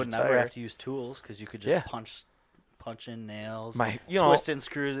change You would the never tire. have to use tools because you could just Yeah. punch in nails, You know- twist in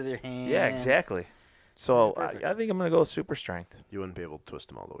screws with your hand. Yeah, exactly. So Yeah, perfect. I think I'm gonna go super strength. You wouldn't be able to twist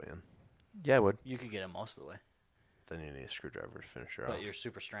them all the way in. Yeah, I would. You could get it most of the way, Then you need a screwdriver to finish her but off. your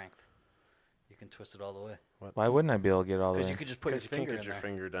super strength, you can twist it all the way. Why wouldn't I be able to get all the Because way? you could just put your Because you can't finger get in your there.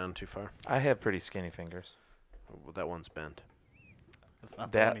 finger down too far. I have pretty skinny fingers. Well, that one's bent. That's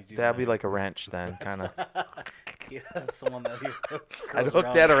not the one That he's using that'd be anymore. like a wrench then, kind of. Yeah, that's the one that you. I'd goes hook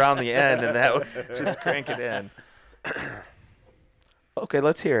around. that around the end, and that would just crank it in. Okay,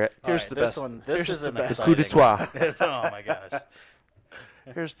 let's hear it. All Here's right, the this best- one. This here's is the an best. The coup de exciting. trois. Oh my gosh.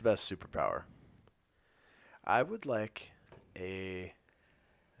 Here's the best superpower. I would like a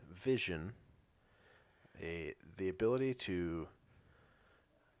vision, the ability to,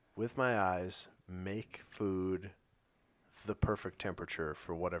 with my eyes, make food the perfect temperature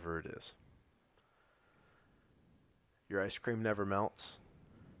for whatever it is. Your ice cream never melts.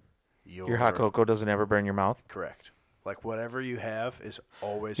 Your hot cocoa doesn't ever burn your mouth. Correct. Like whatever you have is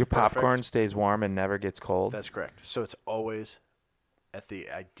always Your perfect. popcorn stays warm and never gets cold. That's correct. So it's always at the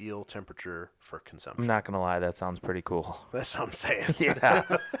ideal temperature for consumption. I'm not gonna lie, that sounds pretty cool. That's what I'm saying.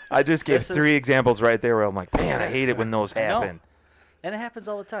 Yeah, I just gave This is- 3 examples right there where I'm like, man, I hate it when those I know. happen. And it happens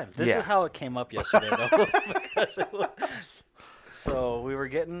all the time. This Yeah. is how it came up yesterday, though. Because so we were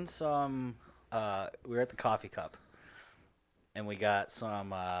getting some. We were at the coffee cup, and we got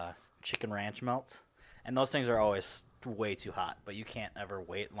some chicken ranch melts, and those things are always way too hot. But you can't ever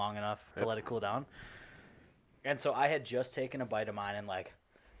wait long enough to let it cool down. And so I had just taken a bite of mine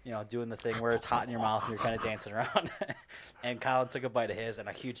and doing the thing where it's hot in your mouth and you're kind of dancing around. And Colin took a bite of his, and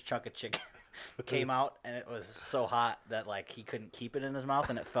a huge chunk of chicken came out, and it was so hot that he couldn't keep it in his mouth,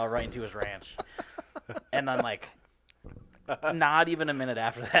 and it fell right into his ranch. And then not even a minute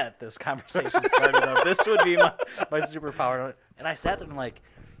after that, this conversation started. Of, this would be my superpower, and I sat there and I'm like,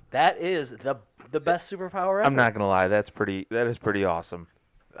 that is the best superpower ever. I'm not gonna lie, that is pretty awesome.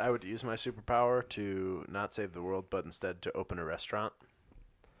 I would use my superpower to not save the world, but instead to open a restaurant.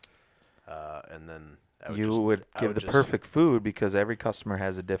 And then I would You would give the perfect food because every customer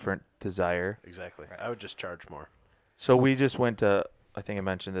has a different desire. Exactly. I would just charge more. So we just went to, I think I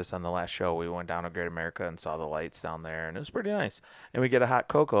mentioned this on the last show, we went down to Great America and saw the lights down there, and it was pretty nice. And we get a hot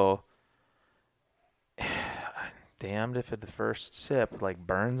cocoa, damned if the first sip like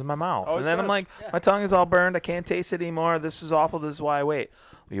burns my mouth. Always And then I'm does. like, my tongue is all burned. I can't taste it anymore. This is awful. This is why I wait.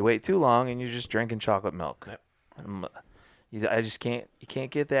 You wait too long and you're just drinking chocolate milk. Yep. I just can't. You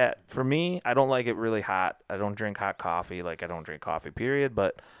can't get that. For me, I don't like it really hot. I don't drink hot coffee. Like I don't drink coffee. Period.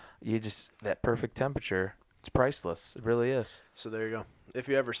 But you just that perfect temperature. It's priceless. It really is. So there you go. If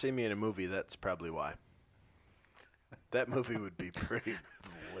you ever see me in a movie, that's probably why. That movie would be pretty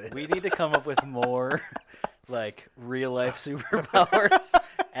lit. We need to come up with more like real life superpowers,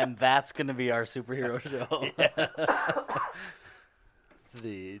 and that's going to be our superhero show. Yes.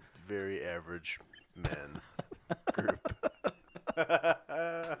 The very average men group.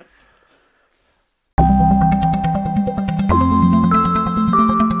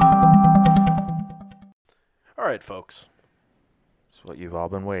 All right, folks. It's what you've all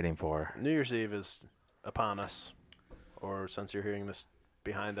been waiting for. New Year's Eve is upon us, or since you're hearing this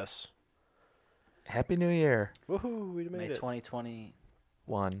behind us. Happy New Year. Woohoo, we made May it. 2020,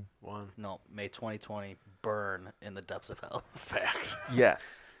 One. May 2020 burn in the depths of hell. Fact.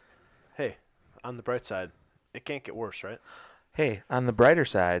 Yes. Hey, on the bright side, it can't get worse, right? Hey, on the brighter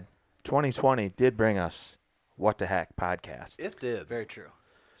side, 2020 did bring us What the Heck podcast. It did. Very true.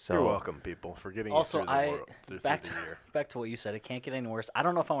 So You're welcome, people, for getting Also, you through the world, through back the to year. back to what you said. It can't get any worse. I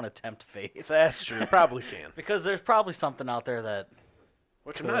don't know if I want to tempt fate. That's true. Probably can. Because there's probably something out there that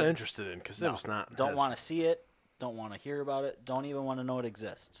Which I'm not interested in because it was not. don't want to see it, don't want to hear about it, don't even want to know it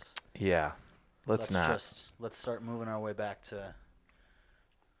exists. yeah, let's not. Let's start moving our way back to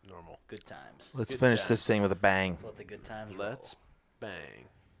normal. good times. Let's Good finish times. this thing with a bang. Let's let the good times Let's roll. bang.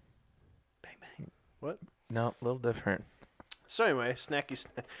 Bang bang. What? No, a little different. So anyway,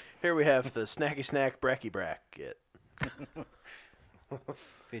 here we have the snacky snack bracky bracket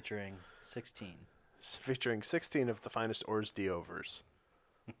Featuring 16. featuring 16 of the finest Ors d'Overs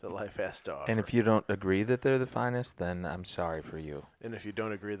that life has to offer. And if you don't agree that they're the finest, then I'm sorry for you. And if you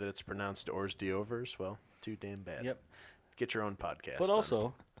don't agree that it's pronounced Ors d'Overs, well, too damn bad. Yep. Get your own podcast. But then.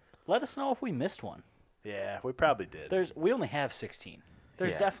 also, let us know if we missed one. Yeah, we probably did. We only have 16.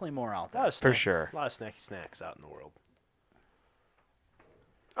 There's Yeah. definitely more out A there. lot of For sure. A lot of snacky snacks out in the world.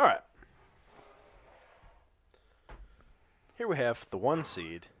 All right. Here we have the 1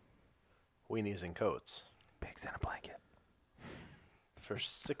 seed, Weenies and Coats, Pigs in a blanket. for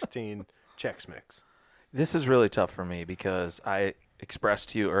 16 Chex Mix. This is really tough for me because I expressed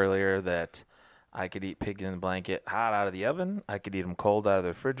to you earlier that I could eat pig in the blanket hot out of the oven. I could eat them cold out of the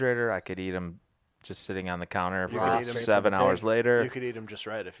refrigerator. I could eat them just sitting on the counter You for could eat 'em 7 from the hours pig. later. You could eat them just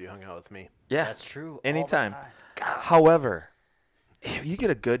right if you hung out with me. Yeah, That's true. all the anytime. time. However, if you get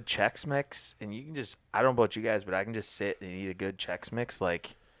a good Chex Mix and you can just, I don't know about you guys, but I can just sit and eat a good Chex Mix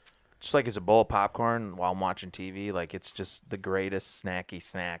just like it's a bowl of popcorn while I'm watching TV. Like it's just the greatest snacky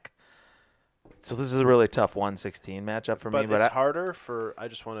snack. So this is a really tough 116 matchup for me. But But it's harder for, I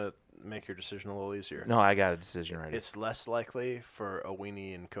just want to make your decision a little easier. no, I got a decision ready. It's less likely for a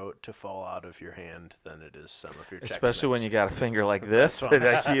weenie and coat to fall out of your hand than it is some of your Chex Especially when Mix. you got a finger like this. That's what I'm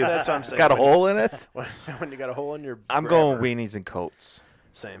that you that's what I'm saying. got a When- hole in it. when you got a hole in your I'm grabber. going weenies and coats.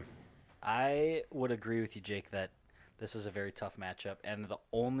 Same. I would agree with you, Jake, that this is a very tough matchup. And the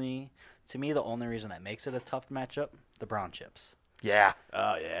only reason that makes it a tough matchup, the brown chips. Yeah.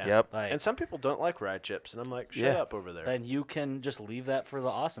 Oh, yeah. Yep. Like, And some people don't like rye chips, and I'm like, shut Yeah. up over there. then you can just leave that for the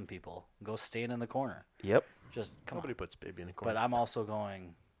awesome people. Go stand in the corner. Yep. Just come Nobody on. puts baby in a corner. But I'm also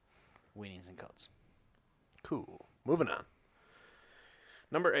going weenies and coats. Cool. Moving on.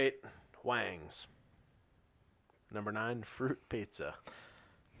 Number 8, Wangs. Number 9, Fruit Pizza.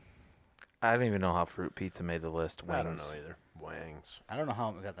 I don't even know how fruit pizza made the list. Wings. I don't know either. Wangs. I don't know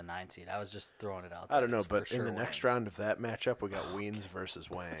how we got the 9 seed. I was just throwing it out. I there don't know, 'cause for but in sure the next Wangs. round of that matchup, we got Weens versus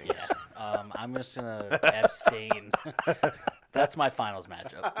Wangs. Yeah. I'm just gonna abstain. That's my finals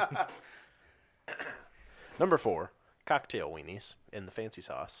matchup. Number 4, Cocktail Weenies in the fancy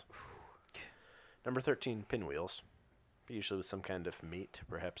sauce. Number 13, Pinwheels. Usually with some kind of meat,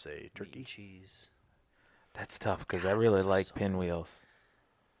 perhaps a Meat and turkey. cheese. That's tough because I really those are like so pinwheels.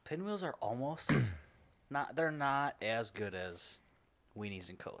 Pinwheels are almost not. They're not as good as weenies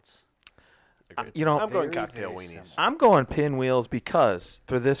and coats. Agreed. you know- I'm going Very, Cocktail very Weenies. similar. I'm going pinwheels because,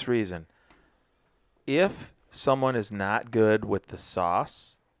 for this reason, if someone is not good with the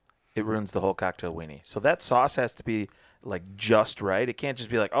sauce, it ruins the whole cocktail weenie. So that sauce has to be like just right. It can't just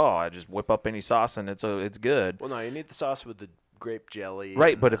be like, oh, I just whip up any sauce and it's good. Well, no, you need the sauce with the grape jelly.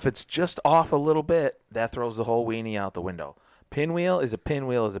 Right, and but the- if it's just off a little bit, that throws the whole weenie out the window. Pinwheel is a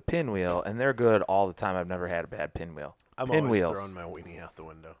pinwheel is a pinwheel, and they're good all the time. I've never had a bad pinwheel. I'm always pinwheels. throwing my weenie out the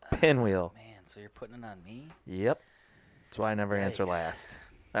window. Pinwheel. Man, so you're putting it on me? Yep. That's why I never answer Yikes. last.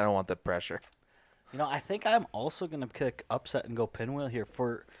 I don't want the pressure. You know, I think I'm also going to pick upset and go pinwheel here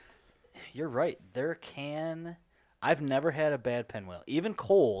for you're right. I've never had a bad pinwheel. Even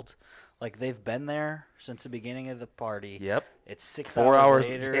cold, like they've been there since the beginning of the party. Yep. It's 6 4 hours hours.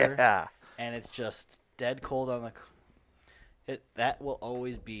 later Yeah. and it's just dead cold on that will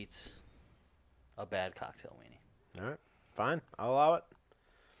always beat a bad cocktail weenie. All right, fine. I'll allow it.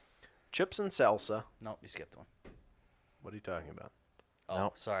 Chips and salsa. Nope, you skipped one. What are you talking about? Oh,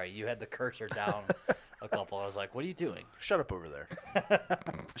 Nope. sorry. You had the cursor down a couple. I was like, what are you doing? Shut up over there.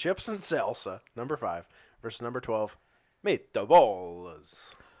 Chips and salsa, number 5, versus number 12,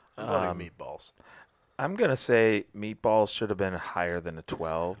 meatballs. I'm voting meatballs. I'm going to say meatballs should have been higher than a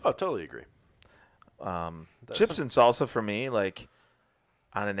 12. Oh, totally agree. Chips and salsa for me, like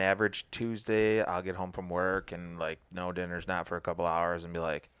on an average Tuesday, I'll get home from work and like no dinner's not for a couple hours and be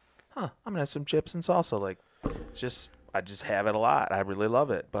like, I'm going to have some chips and salsa. Like, I just have it a lot. I really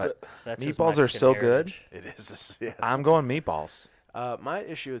love it. But That's his meatballs are Mexican so heritage. good. It is. Yes. I'm going meatballs. My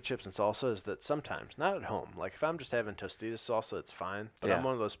issue with chips and salsa is that sometimes, not at home, like if I'm just having Tostitos salsa, it's fine. But I'm Yeah.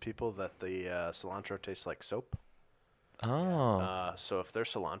 one of those people that the cilantro tastes like soap. Oh, So if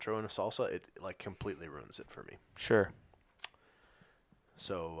there's cilantro in a salsa, it like completely ruins it for me. sure.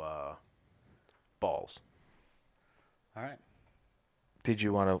 So balls. All right. Did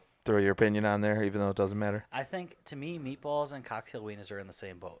you want to throw your opinion on there, even though it doesn't matter? I think, to me, meatballs and cocktail wieners are in the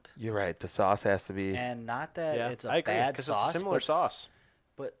same boat. You're right. The sauce has to be. And not that Yeah, it's a I agree bad because sauce. it's a similar but sauce.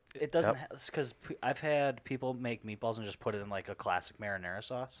 But it doesn't because I've had people make meatballs and just put it in like a classic marinara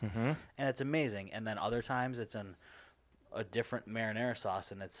sauce, Mhm. and it's amazing. And then other times it's in a different marinara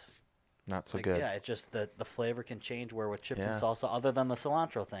sauce, and it's Not so like, good. yeah, it just the flavor can change. Where with chips and Yeah. salsa, other than the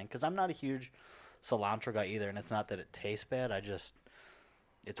cilantro thing, because I'm not a huge cilantro guy either, and it's not that it tastes bad.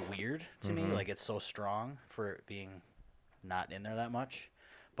 It's weird to me. Like it's so strong for it being not in there that much,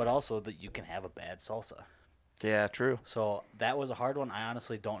 but also that you can have a bad salsa. Yeah, true. So that was a hard one. I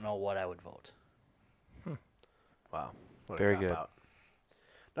honestly don't know what I would vote. Wow. What Very a good. cop-out.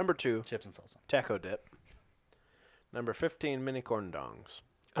 Number 2, Chips and salsa. taco dip. Number 15, mini corn dogs.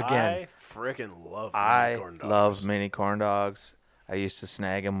 Again, I freaking love I mini corn dogs. love mini corn dogs. I used to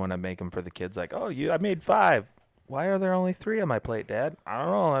snag them when I make them for the kids. Like, I made 5. Why are there only 3 on my plate, Dad? I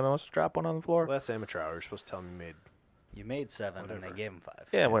don't know. I must drop one on the floor. Well, that's amateur hour. You're supposed to tell me you made. You made 7, and Whatever. they gave him 5.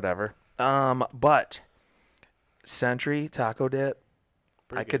 Yeah, whatever. But Century taco dip,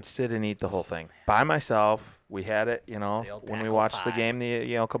 Pretty I good. could sit and eat the whole thing by myself. We had it, The old when we taco watched the pie. game,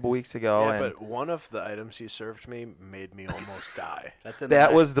 a couple weeks ago. Yeah, and but one of the items you served me made me almost die. That's in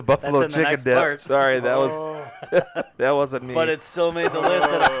that was the buffalo that's in the chicken next dip. part. Sorry, that was Oh. that wasn't me. But it still made the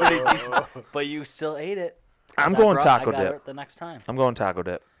list at a pretty decent. But you still ate it. 'cause I'm I going brought- taco I got dip. it the next time. I'm going taco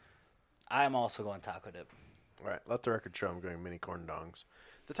dip. I'm also going taco dip. All right, let the record show I'm going mini corn dogs.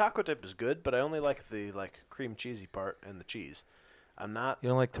 The taco dip is good, but I only like the cream cheesy part and the cheese. I'm not. You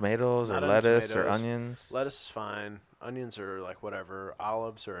don't like tomatoes or Not into lettuce or tomatoes. onions? Lettuce is fine. Onions are like whatever.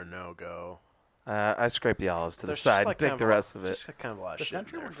 Olives are a no go. I scrape the olives to the side and take the rest of it. Just kind of a lot of The shit in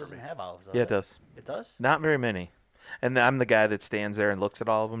Century there one for doesn't me. have olives. Yeah, it does. It does? Not very many. And I'm the guy that stands there and looks at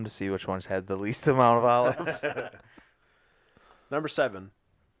all of them to see which ones has the least amount of olives. Number 7,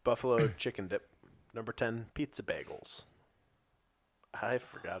 buffalo chicken dip. Number 10, pizza bagels. I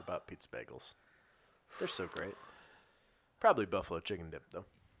forgot about pizza bagels. They're so great. Probably buffalo chicken dip though.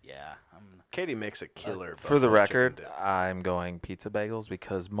 Yeah. Katie makes a killer. For the buffalo chicken record, dip. I'm going pizza bagels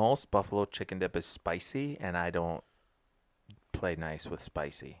because most buffalo chicken dip is spicy, and I don't play nice with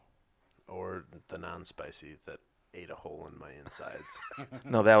spicy. Or the non-spicy that ate a hole in my insides.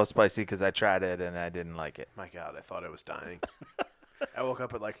 No, that was spicy because I tried it and I didn't like it. My God, I thought I was dying. I woke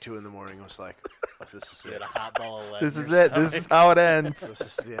up at like 2 in the morning and was like, oh, this is You it. had a hot ball of lead. This in is your it. This is stomach. how it ends. This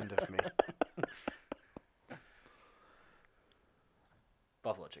is the end of me.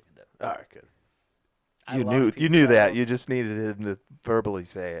 Buffalo chicken dip. All right, good. I You love knew pizza that. bagels. You just needed him to verbally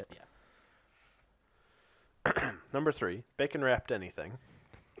say it. Number 3, bacon wrapped anything.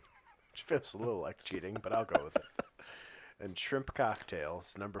 Which feels a little like cheating, but I'll go with it. And shrimp cocktail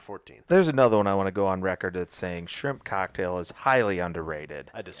is number 14. There's another one I want to go on record that's saying shrimp cocktail is highly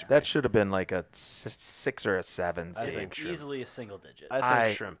underrated. I disagree. That should have been like a 6 or a 7. I See. think It's shrimp. easily a single digit. I think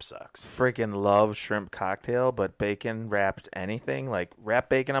I- shrimp sucks. Freaking love shrimp cocktail, but bacon wrapped anything, like wrap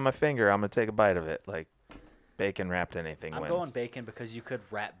bacon on my finger, I'm gonna take a bite of it. Like bacon wrapped anything I'm wins. going bacon because you could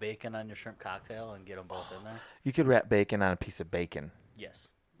wrap bacon on your shrimp cocktail and get them both in there. You could wrap bacon on a piece of bacon. Yes.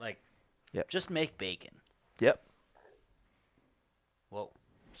 Like, Yep. just make bacon. Yep. Whoa.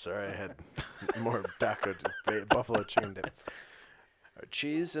 Sorry, I had more buffalo chicken dip.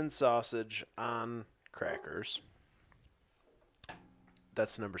 Cheese and sausage on crackers.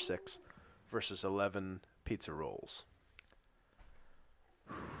 That's number 6. versus 11 pizza rolls.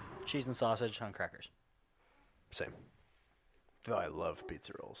 Cheese and sausage on crackers. Same. Though I love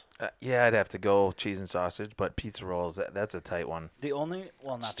pizza rolls. Yeah, I'd have to go cheese and sausage, but pizza rolls, that's a tight one. The only,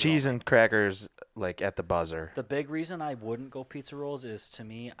 well, It's not the cheese only. and crackers, like, at the buzzer. The big reason I wouldn't go pizza rolls is, to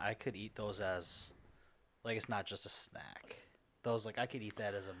me, I could eat those as, like, it's not just a snack. Those, like, I could eat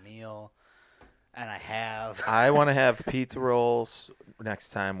that as a meal, and I have. I want to have pizza rolls next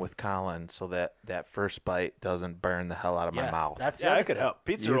time with Colin so that that first bite doesn't burn the hell out of my Yeah, mouth. That's the Yeah, other I could thing. help.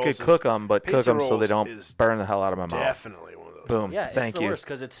 Pizza You rolls could cook them, but cook pizza them so they rolls don't is burn the hell out of my mouth. definitely one of those. Boom. Yeah, Thank it's the you. worst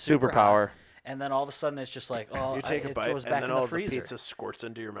because it's super Superpower. hot, and then all of a sudden it's just like, oh, You take a it bite, goes and back then in all the freezer. the pizza squirts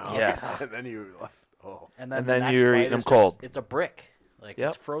into your mouth. Yes. And then you, oh. And then, And the then next you're bite eating 'em is cold. It's a brick. Like, Yep.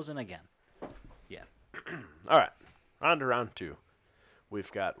 it's frozen again. Yeah. All right, on to round 2.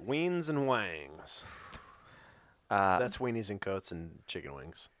 We've got Weens and Wangs. That's weenies and coats and chicken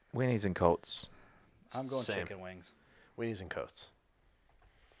wings. Weenies and coats. I'm going Same. chicken wings. Weenies and coats.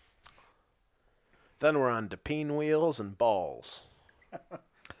 Then we're on to peen wheels and balls.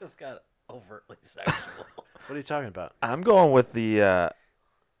 Just got overtly sexual. What are you talking about? I'm going with the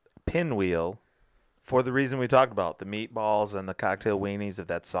pinwheel for the reason we talked about, the meatballs and the cocktail weenies, if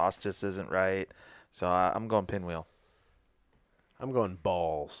that sauce just isn't right. So I'm going pinwheel. I'm going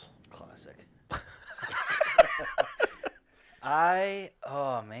balls. Classic.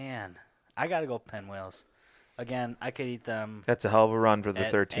 Oh man, I gotta go pinwheels. Again, I could eat them That's a hell of a run for the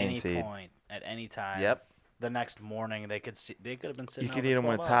at 13 any seed. point, at any time. Yep. The next morning, they could have been sitting. You out could for eat them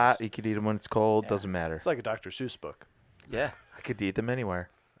when 12 it's hours. hot. You could eat them when it's cold. Yeah. Doesn't matter. It's like a Dr. Seuss book. Yeah. I could eat them anywhere.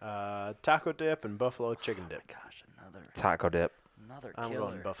 Taco dip and buffalo chicken dip. Gosh, Taco dip. another I'm killer.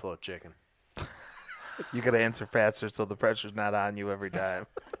 going buffalo chicken. You got to answer faster so the pressure's not on you every time.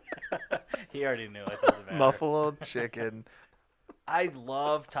 He already knew it. Doesn't matter. Buffalo chicken. I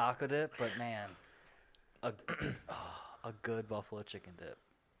love taco dip, but man, a good buffalo chicken dip.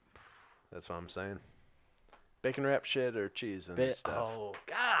 That's what I'm saying. Bacon wrap shit or cheese and stuff. Oh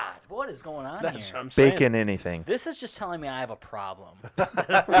God, what is going on That's here? what I'm saying. Bacon anything. This is just telling me I have a problem.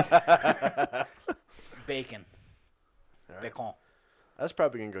 Bacon. All right. Bacon. I was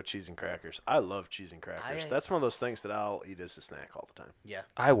probably going to go cheese and crackers. I love cheese and crackers. I- That's one of those things that I'll eat as a snack all the time. Yeah,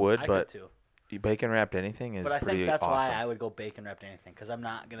 I would, I but could too. bacon wrapped anything is But I pretty think that's awesome. why I would go bacon wrapped anything, because I'm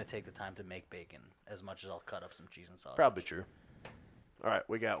not gonna take the time to make bacon as much as I'll cut up some cheese and sauce. Probably true. All right,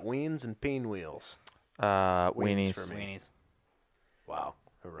 we got weens and peen wheels. Weenies. for me. Weenies. Wow,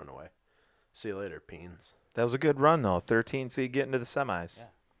 a runaway. See you later, peens. That was a good run, though. 13, so you get into the semis. Yeah.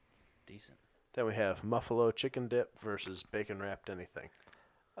 Decent. Then we have muffalo chicken dip versus bacon wrapped anything.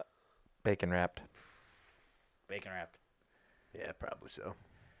 Bacon wrapped. Bacon wrapped. Yeah, probably so.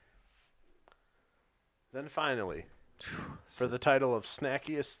 Then finally, for the title of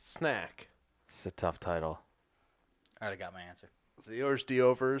snackiest snack, It's a tough title. I already got my answer. the yours the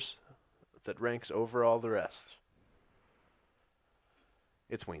overs that ranks over all the rest.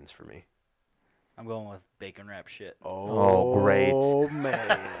 It's weens for me. I'm going with bacon wrapped shit. Oh, great. Oh,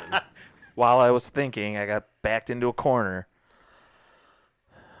 man. While I was thinking, I got backed into a corner.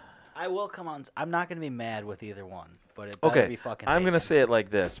 I will come on. I'm not gonna be mad with either one, but it better Okay, be fucking. I'm going to bacon. say it like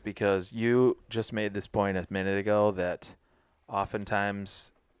this because you just made this point a minute ago that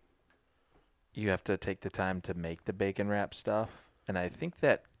oftentimes you have to take the time to make the bacon wrap stuff. And I think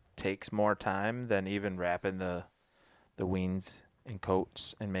that takes more time than even wrapping the weens in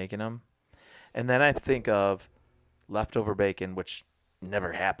coats and making them. And then I think of leftover bacon, which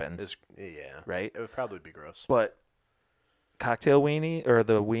never happens, Yeah. right? It would probably be gross. But cocktail weenie or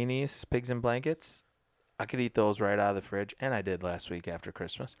the weenies, pigs in blankets, I could eat those right out of the fridge, and I did last week after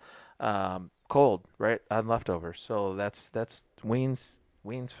Christmas. Cold, right on leftovers. So that's weens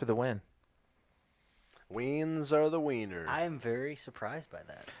for the win. Weens are the wiener. I am very surprised by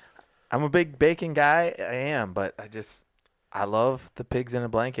that. I'm a big bacon guy. I am, but I love the pigs in a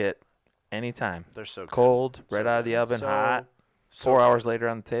blanket anytime. They're so good. Cold, right So out of the good. oven, So- hot. so 4 good. hours later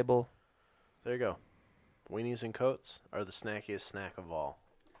on the table. There you go. Weenies and coats are the snackiest snack of all.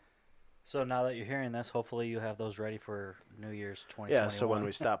 So now that you're hearing this, hopefully you have those ready for New Year's 2021. Yeah, so when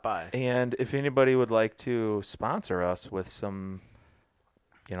we stop by. And if anybody would like to sponsor us with some,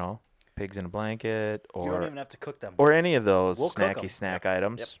 pigs in a blanket you don't or even have to cook them. any of those We'll cook 'em. snacky snack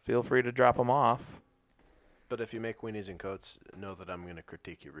items, Yep. feel free to drop them off. But if you make weenies and coats, know that I'm going to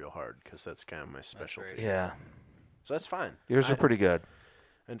critique you real hard because that's kind of my specialty. very Yeah. So that's fine. Yours are pretty good.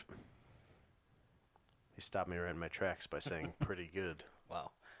 And he stopped me right in my tracks by saying pretty good.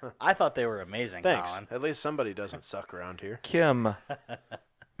 Wow. I thought they were amazing, Thanks. Colin. At least somebody doesn't suck around here. Kim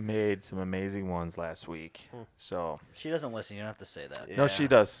made some amazing ones last week. Hmm. So She doesn't listen. You don't have to say that. Yeah. no, she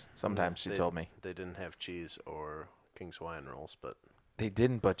does. Sometimes she They- told me They didn't have cheese or King's Hawaiian rolls, but they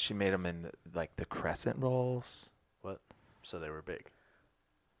didn't, but she made them in like the crescent rolls. so they were big.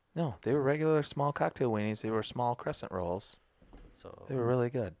 No, they were regular small cocktail weenies. They were small crescent rolls. So They were really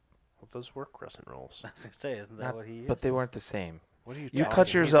good. Well, those were crescent rolls. I was gonna say, isn't that Not- what he used? But they weren't the same. What are you You talking cut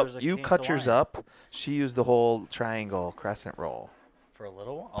Caesar's yours a up. You King's cut yours Hawaiian. up. She used the whole triangle crescent roll. For a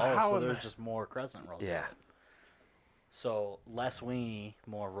little. How Oh, so in there's the- just more crescent rolls. Yeah. with it. So less weenie,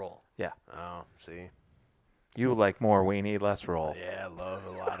 more roll. Oh, see. You like more weenie, less roll. Yeah, I love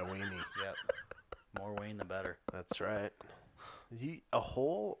a lot of weenie. Yep. More ween, the better. That's right. A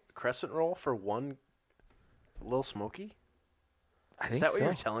whole crescent roll for one little smoky? I Is think that what so.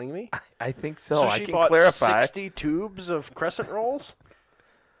 you're telling me? I think so. I she can bought clarify. 60 tubes of crescent rolls?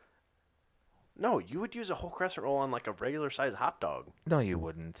 No, you would use a whole crescent roll on like a regular sized hot dog. No, you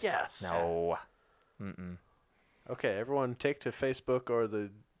wouldn't. Yes. No. Mm-mm. Okay, everyone take to Facebook or the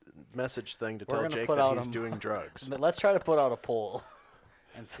message thing to We're tell gonna Jake put that out he's a- doing drugs. But let's try to put out a poll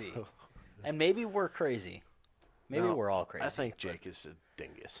and see. And maybe we're crazy. Maybe No, we're all crazy. I think Jake is a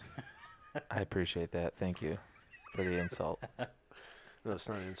dingus. I appreciate that. Thank you for the insult. No, it's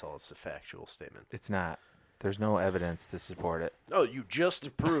not an insult. It's a factual statement. It's not. There's no evidence to support it. No, you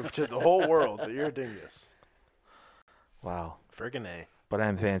just proved to the whole world that you're a dingus. Wow. Friggin' A. But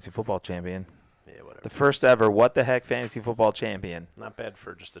I'm fantasy football champion. Yeah, whatever. The first ever What the Heck fantasy football champion. Not bad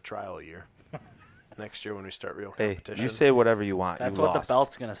for just a trial year. Next year when we start real Hey, competition. you say whatever you want. That's you what lost. the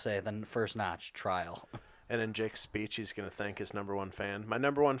belt's gonna say. Then first notch trial. And in Jake's speech, he's going to thank his number one fan. My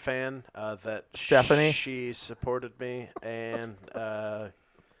number one fan, that Stephanie? she supported me. And,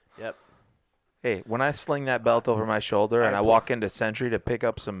 yep, Hey, when I sling that belt over my shoulder and I walk into Century to pick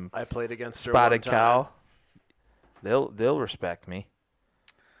up some I played against her spotted one time. cow, they'll respect me.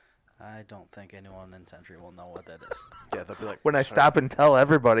 I don't think anyone in Century will know what that is. Yeah, they'll be like, When I "Sorry, stop and tell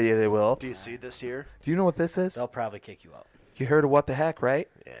everybody, they will. do you see this here? Do you know what this is? They'll probably kick you out. You heard of What the Heck, right?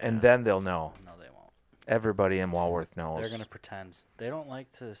 Yeah. And then they'll know. No, they won't. Everybody in Walworth knows. They're gonna pretend. They don't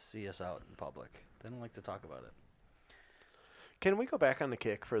like to see us out in public. They don't like to talk about it. Can we go back on the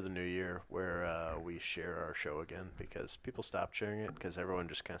kick for the new year where we share our show again? Because people stopped sharing it because everyone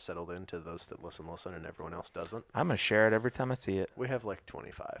just kind of settled into those that listen, and everyone else doesn't. I'm going to share it every time I see it. We have like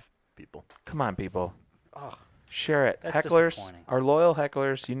 25 people. Come on, people. Oh, Share it. That's Hecklers, disappointing. our loyal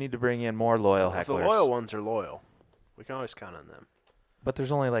hecklers, you need to bring in more loyal If the hecklers. loyal ones are loyal. We can always count on them. But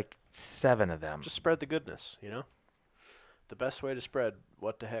there's only like 7 of them. Just spread the goodness, you know? The best way to spread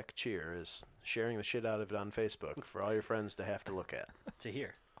what the heck cheer is sharing the shit out of it on Facebook for all your friends to have to look at. to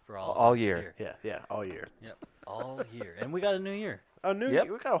hear for all All of us to year. hear. Yeah, all year. Yep, all year, and we got a new year. Oh, new Yep.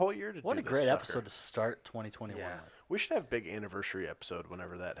 we got a whole year to What do a this great sucker. episode to start 2021 Yeah. with. We should have a big anniversary episode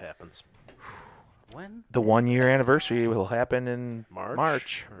whenever that happens. When? The 1-year anniversary will happen in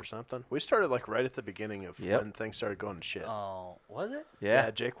March or something. We started like right at the beginning of Yep. when things started going to shit. Oh, was it? Yeah.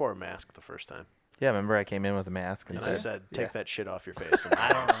 Jake wore a mask the first time. Yeah, remember I came in with a mask and And said, I said, take yeah. that shit off your face. And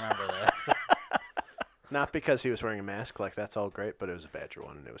I don't remember that. not because he was wearing a mask, like that's all great, but it was a Badger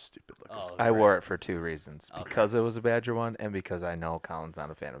one and it was stupid looking. Oh, I great. wore it for 2 reasons. Okay. Because it was a Badger one and because I know Colin's not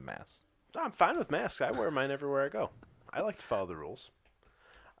a fan of masks. No, I'm fine with masks. I wear mine everywhere I go. I like to follow the rules.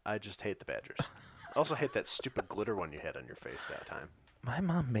 I just hate the Badgers. I also hate that stupid glitter one you had on your face that time. My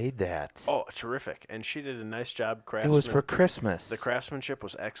mom made that. Oh, terrific. And she did a nice job It craftsman. was for Christmas. The craftsmanship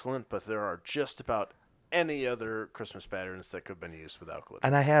was excellent, but there are just about any other Christmas patterns that could have been used without glitter.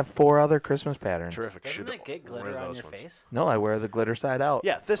 And I have 4 other Christmas patterns. Terrific. Doesn't Should it get wear glitter on those your ones. face? No, I wear the glitter side out.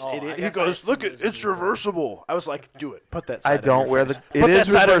 Yeah, this Oh, I idiot. He guess I goes, look, assumed it was it's gonna be reversible. I was like, do it. Put that side I on don't your wear face. the. It Put is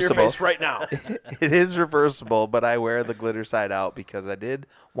that side on your reversible. face right now. It is reversible, but I wear the glitter side out because I did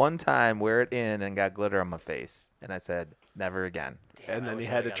one time wear it in and got glitter on my face, and I said never again. Damn, And I then wish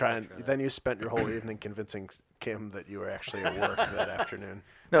you I had to got try back and for that. then you spent your whole evening convincing Kim that you were actually at work that afternoon.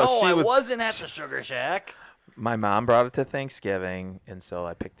 No, she I was. wasn't at the Sugar Shack. My mom brought it to Thanksgiving, and so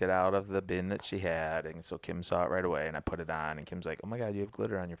I picked it out of the bin that she had, and so Kim saw it right away, and I put it on, and Kim's like, "Oh my God, you have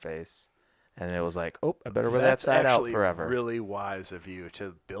glitter on your face," and it was like, "Oh, I better wear that That's side out actually forever." really wise of you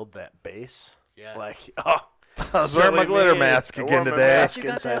to build that base. Yeah. Like, oh, I was wearing my silly glitter me. mask I again wore my today. mask You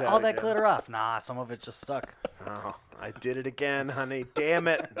got inside that, out all that again. glitter off. Nah, some of it just stuck. Oh, I did it again, honey. Damn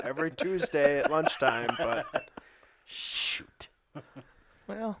it. Every Tuesday at lunchtime, but shoot.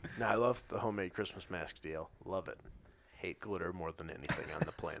 Well, No, I love the homemade Christmas mask deal. Love it. Hate glitter more than anything on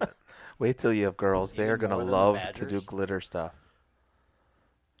the planet. wait till you have girls; they Even are gonna more than the love to do Badgers? glitter stuff.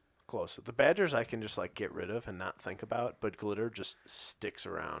 Close. The Badgers I can just like get rid of and not think about, but glitter just sticks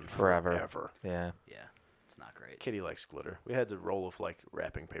around Forever. forever. Yeah, Yeah. It's not great. Kitty likes glitter. We had the roll of like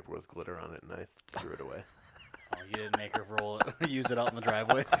wrapping paper with glitter on it, and I threw it away. Oh, you didn't make her roll it, use it out in the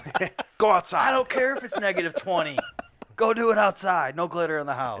driveway. Go outside. I don't care if it's negative 20. Go do it outside. No glitter in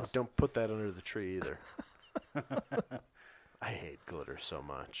the And house. don't put that under the tree either. I hate glitter so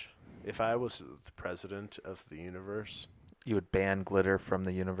much. If I was the president of the universe, You would ban glitter from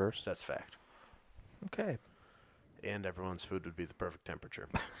the universe? that's fact. Okay. And everyone's food would be the perfect temperature.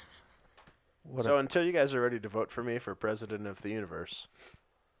 What So until you guys are ready to vote for me for president of the universe,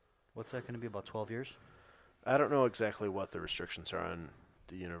 What's that going to be, about 12 years? I don't know exactly what the restrictions are on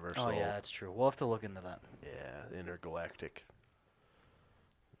the universal. Oh, yeah, that's true. We'll have to look into that. Yeah, intergalactic,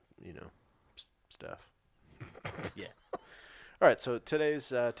 stuff. Yeah. All right, so today's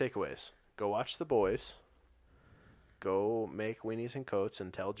takeaways. Go watch The Boys. Go make weenies and coats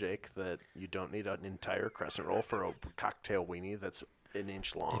and tell Jake that you don't need an entire crescent roll for a cocktail weenie that's an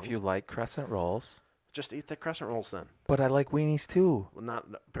inch long. If you like crescent rolls. Just eat the crescent rolls then. But I like weenies too. Well, not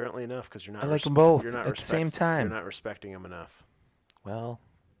apparently enough because you're not. I like them both You're not at the same time. You're not respecting them enough. Well,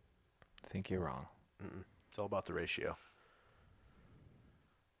 I think you're wrong. It's all about the ratio.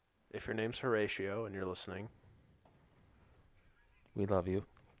 If your name's Horatio and you're listening, We love you.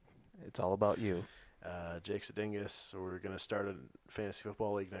 It's all about you. Jake's a dingus. We're gonna start a fantasy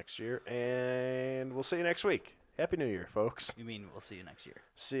football league next year, and we'll see you next week. Happy New Year, folks. You mean we'll see you next year?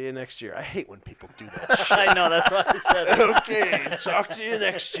 See you next year. I hate when people do that shit. I know, that's why I said it. Okay, talk to you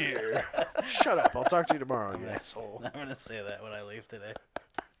next year. Shut up. I'll talk to you tomorrow, you asshole. I'm going to say that when I leave today.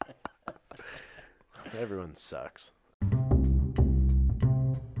 Everyone sucks.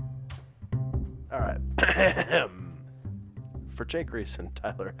 All right. For Jake Reese and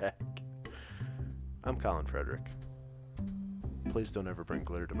Tyler Heck, I'm Colin Frederick. Please don't ever bring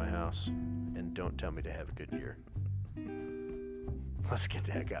glitter to my house, and don't tell me to have a good year. Let's get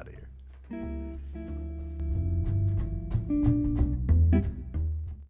the heck out of here.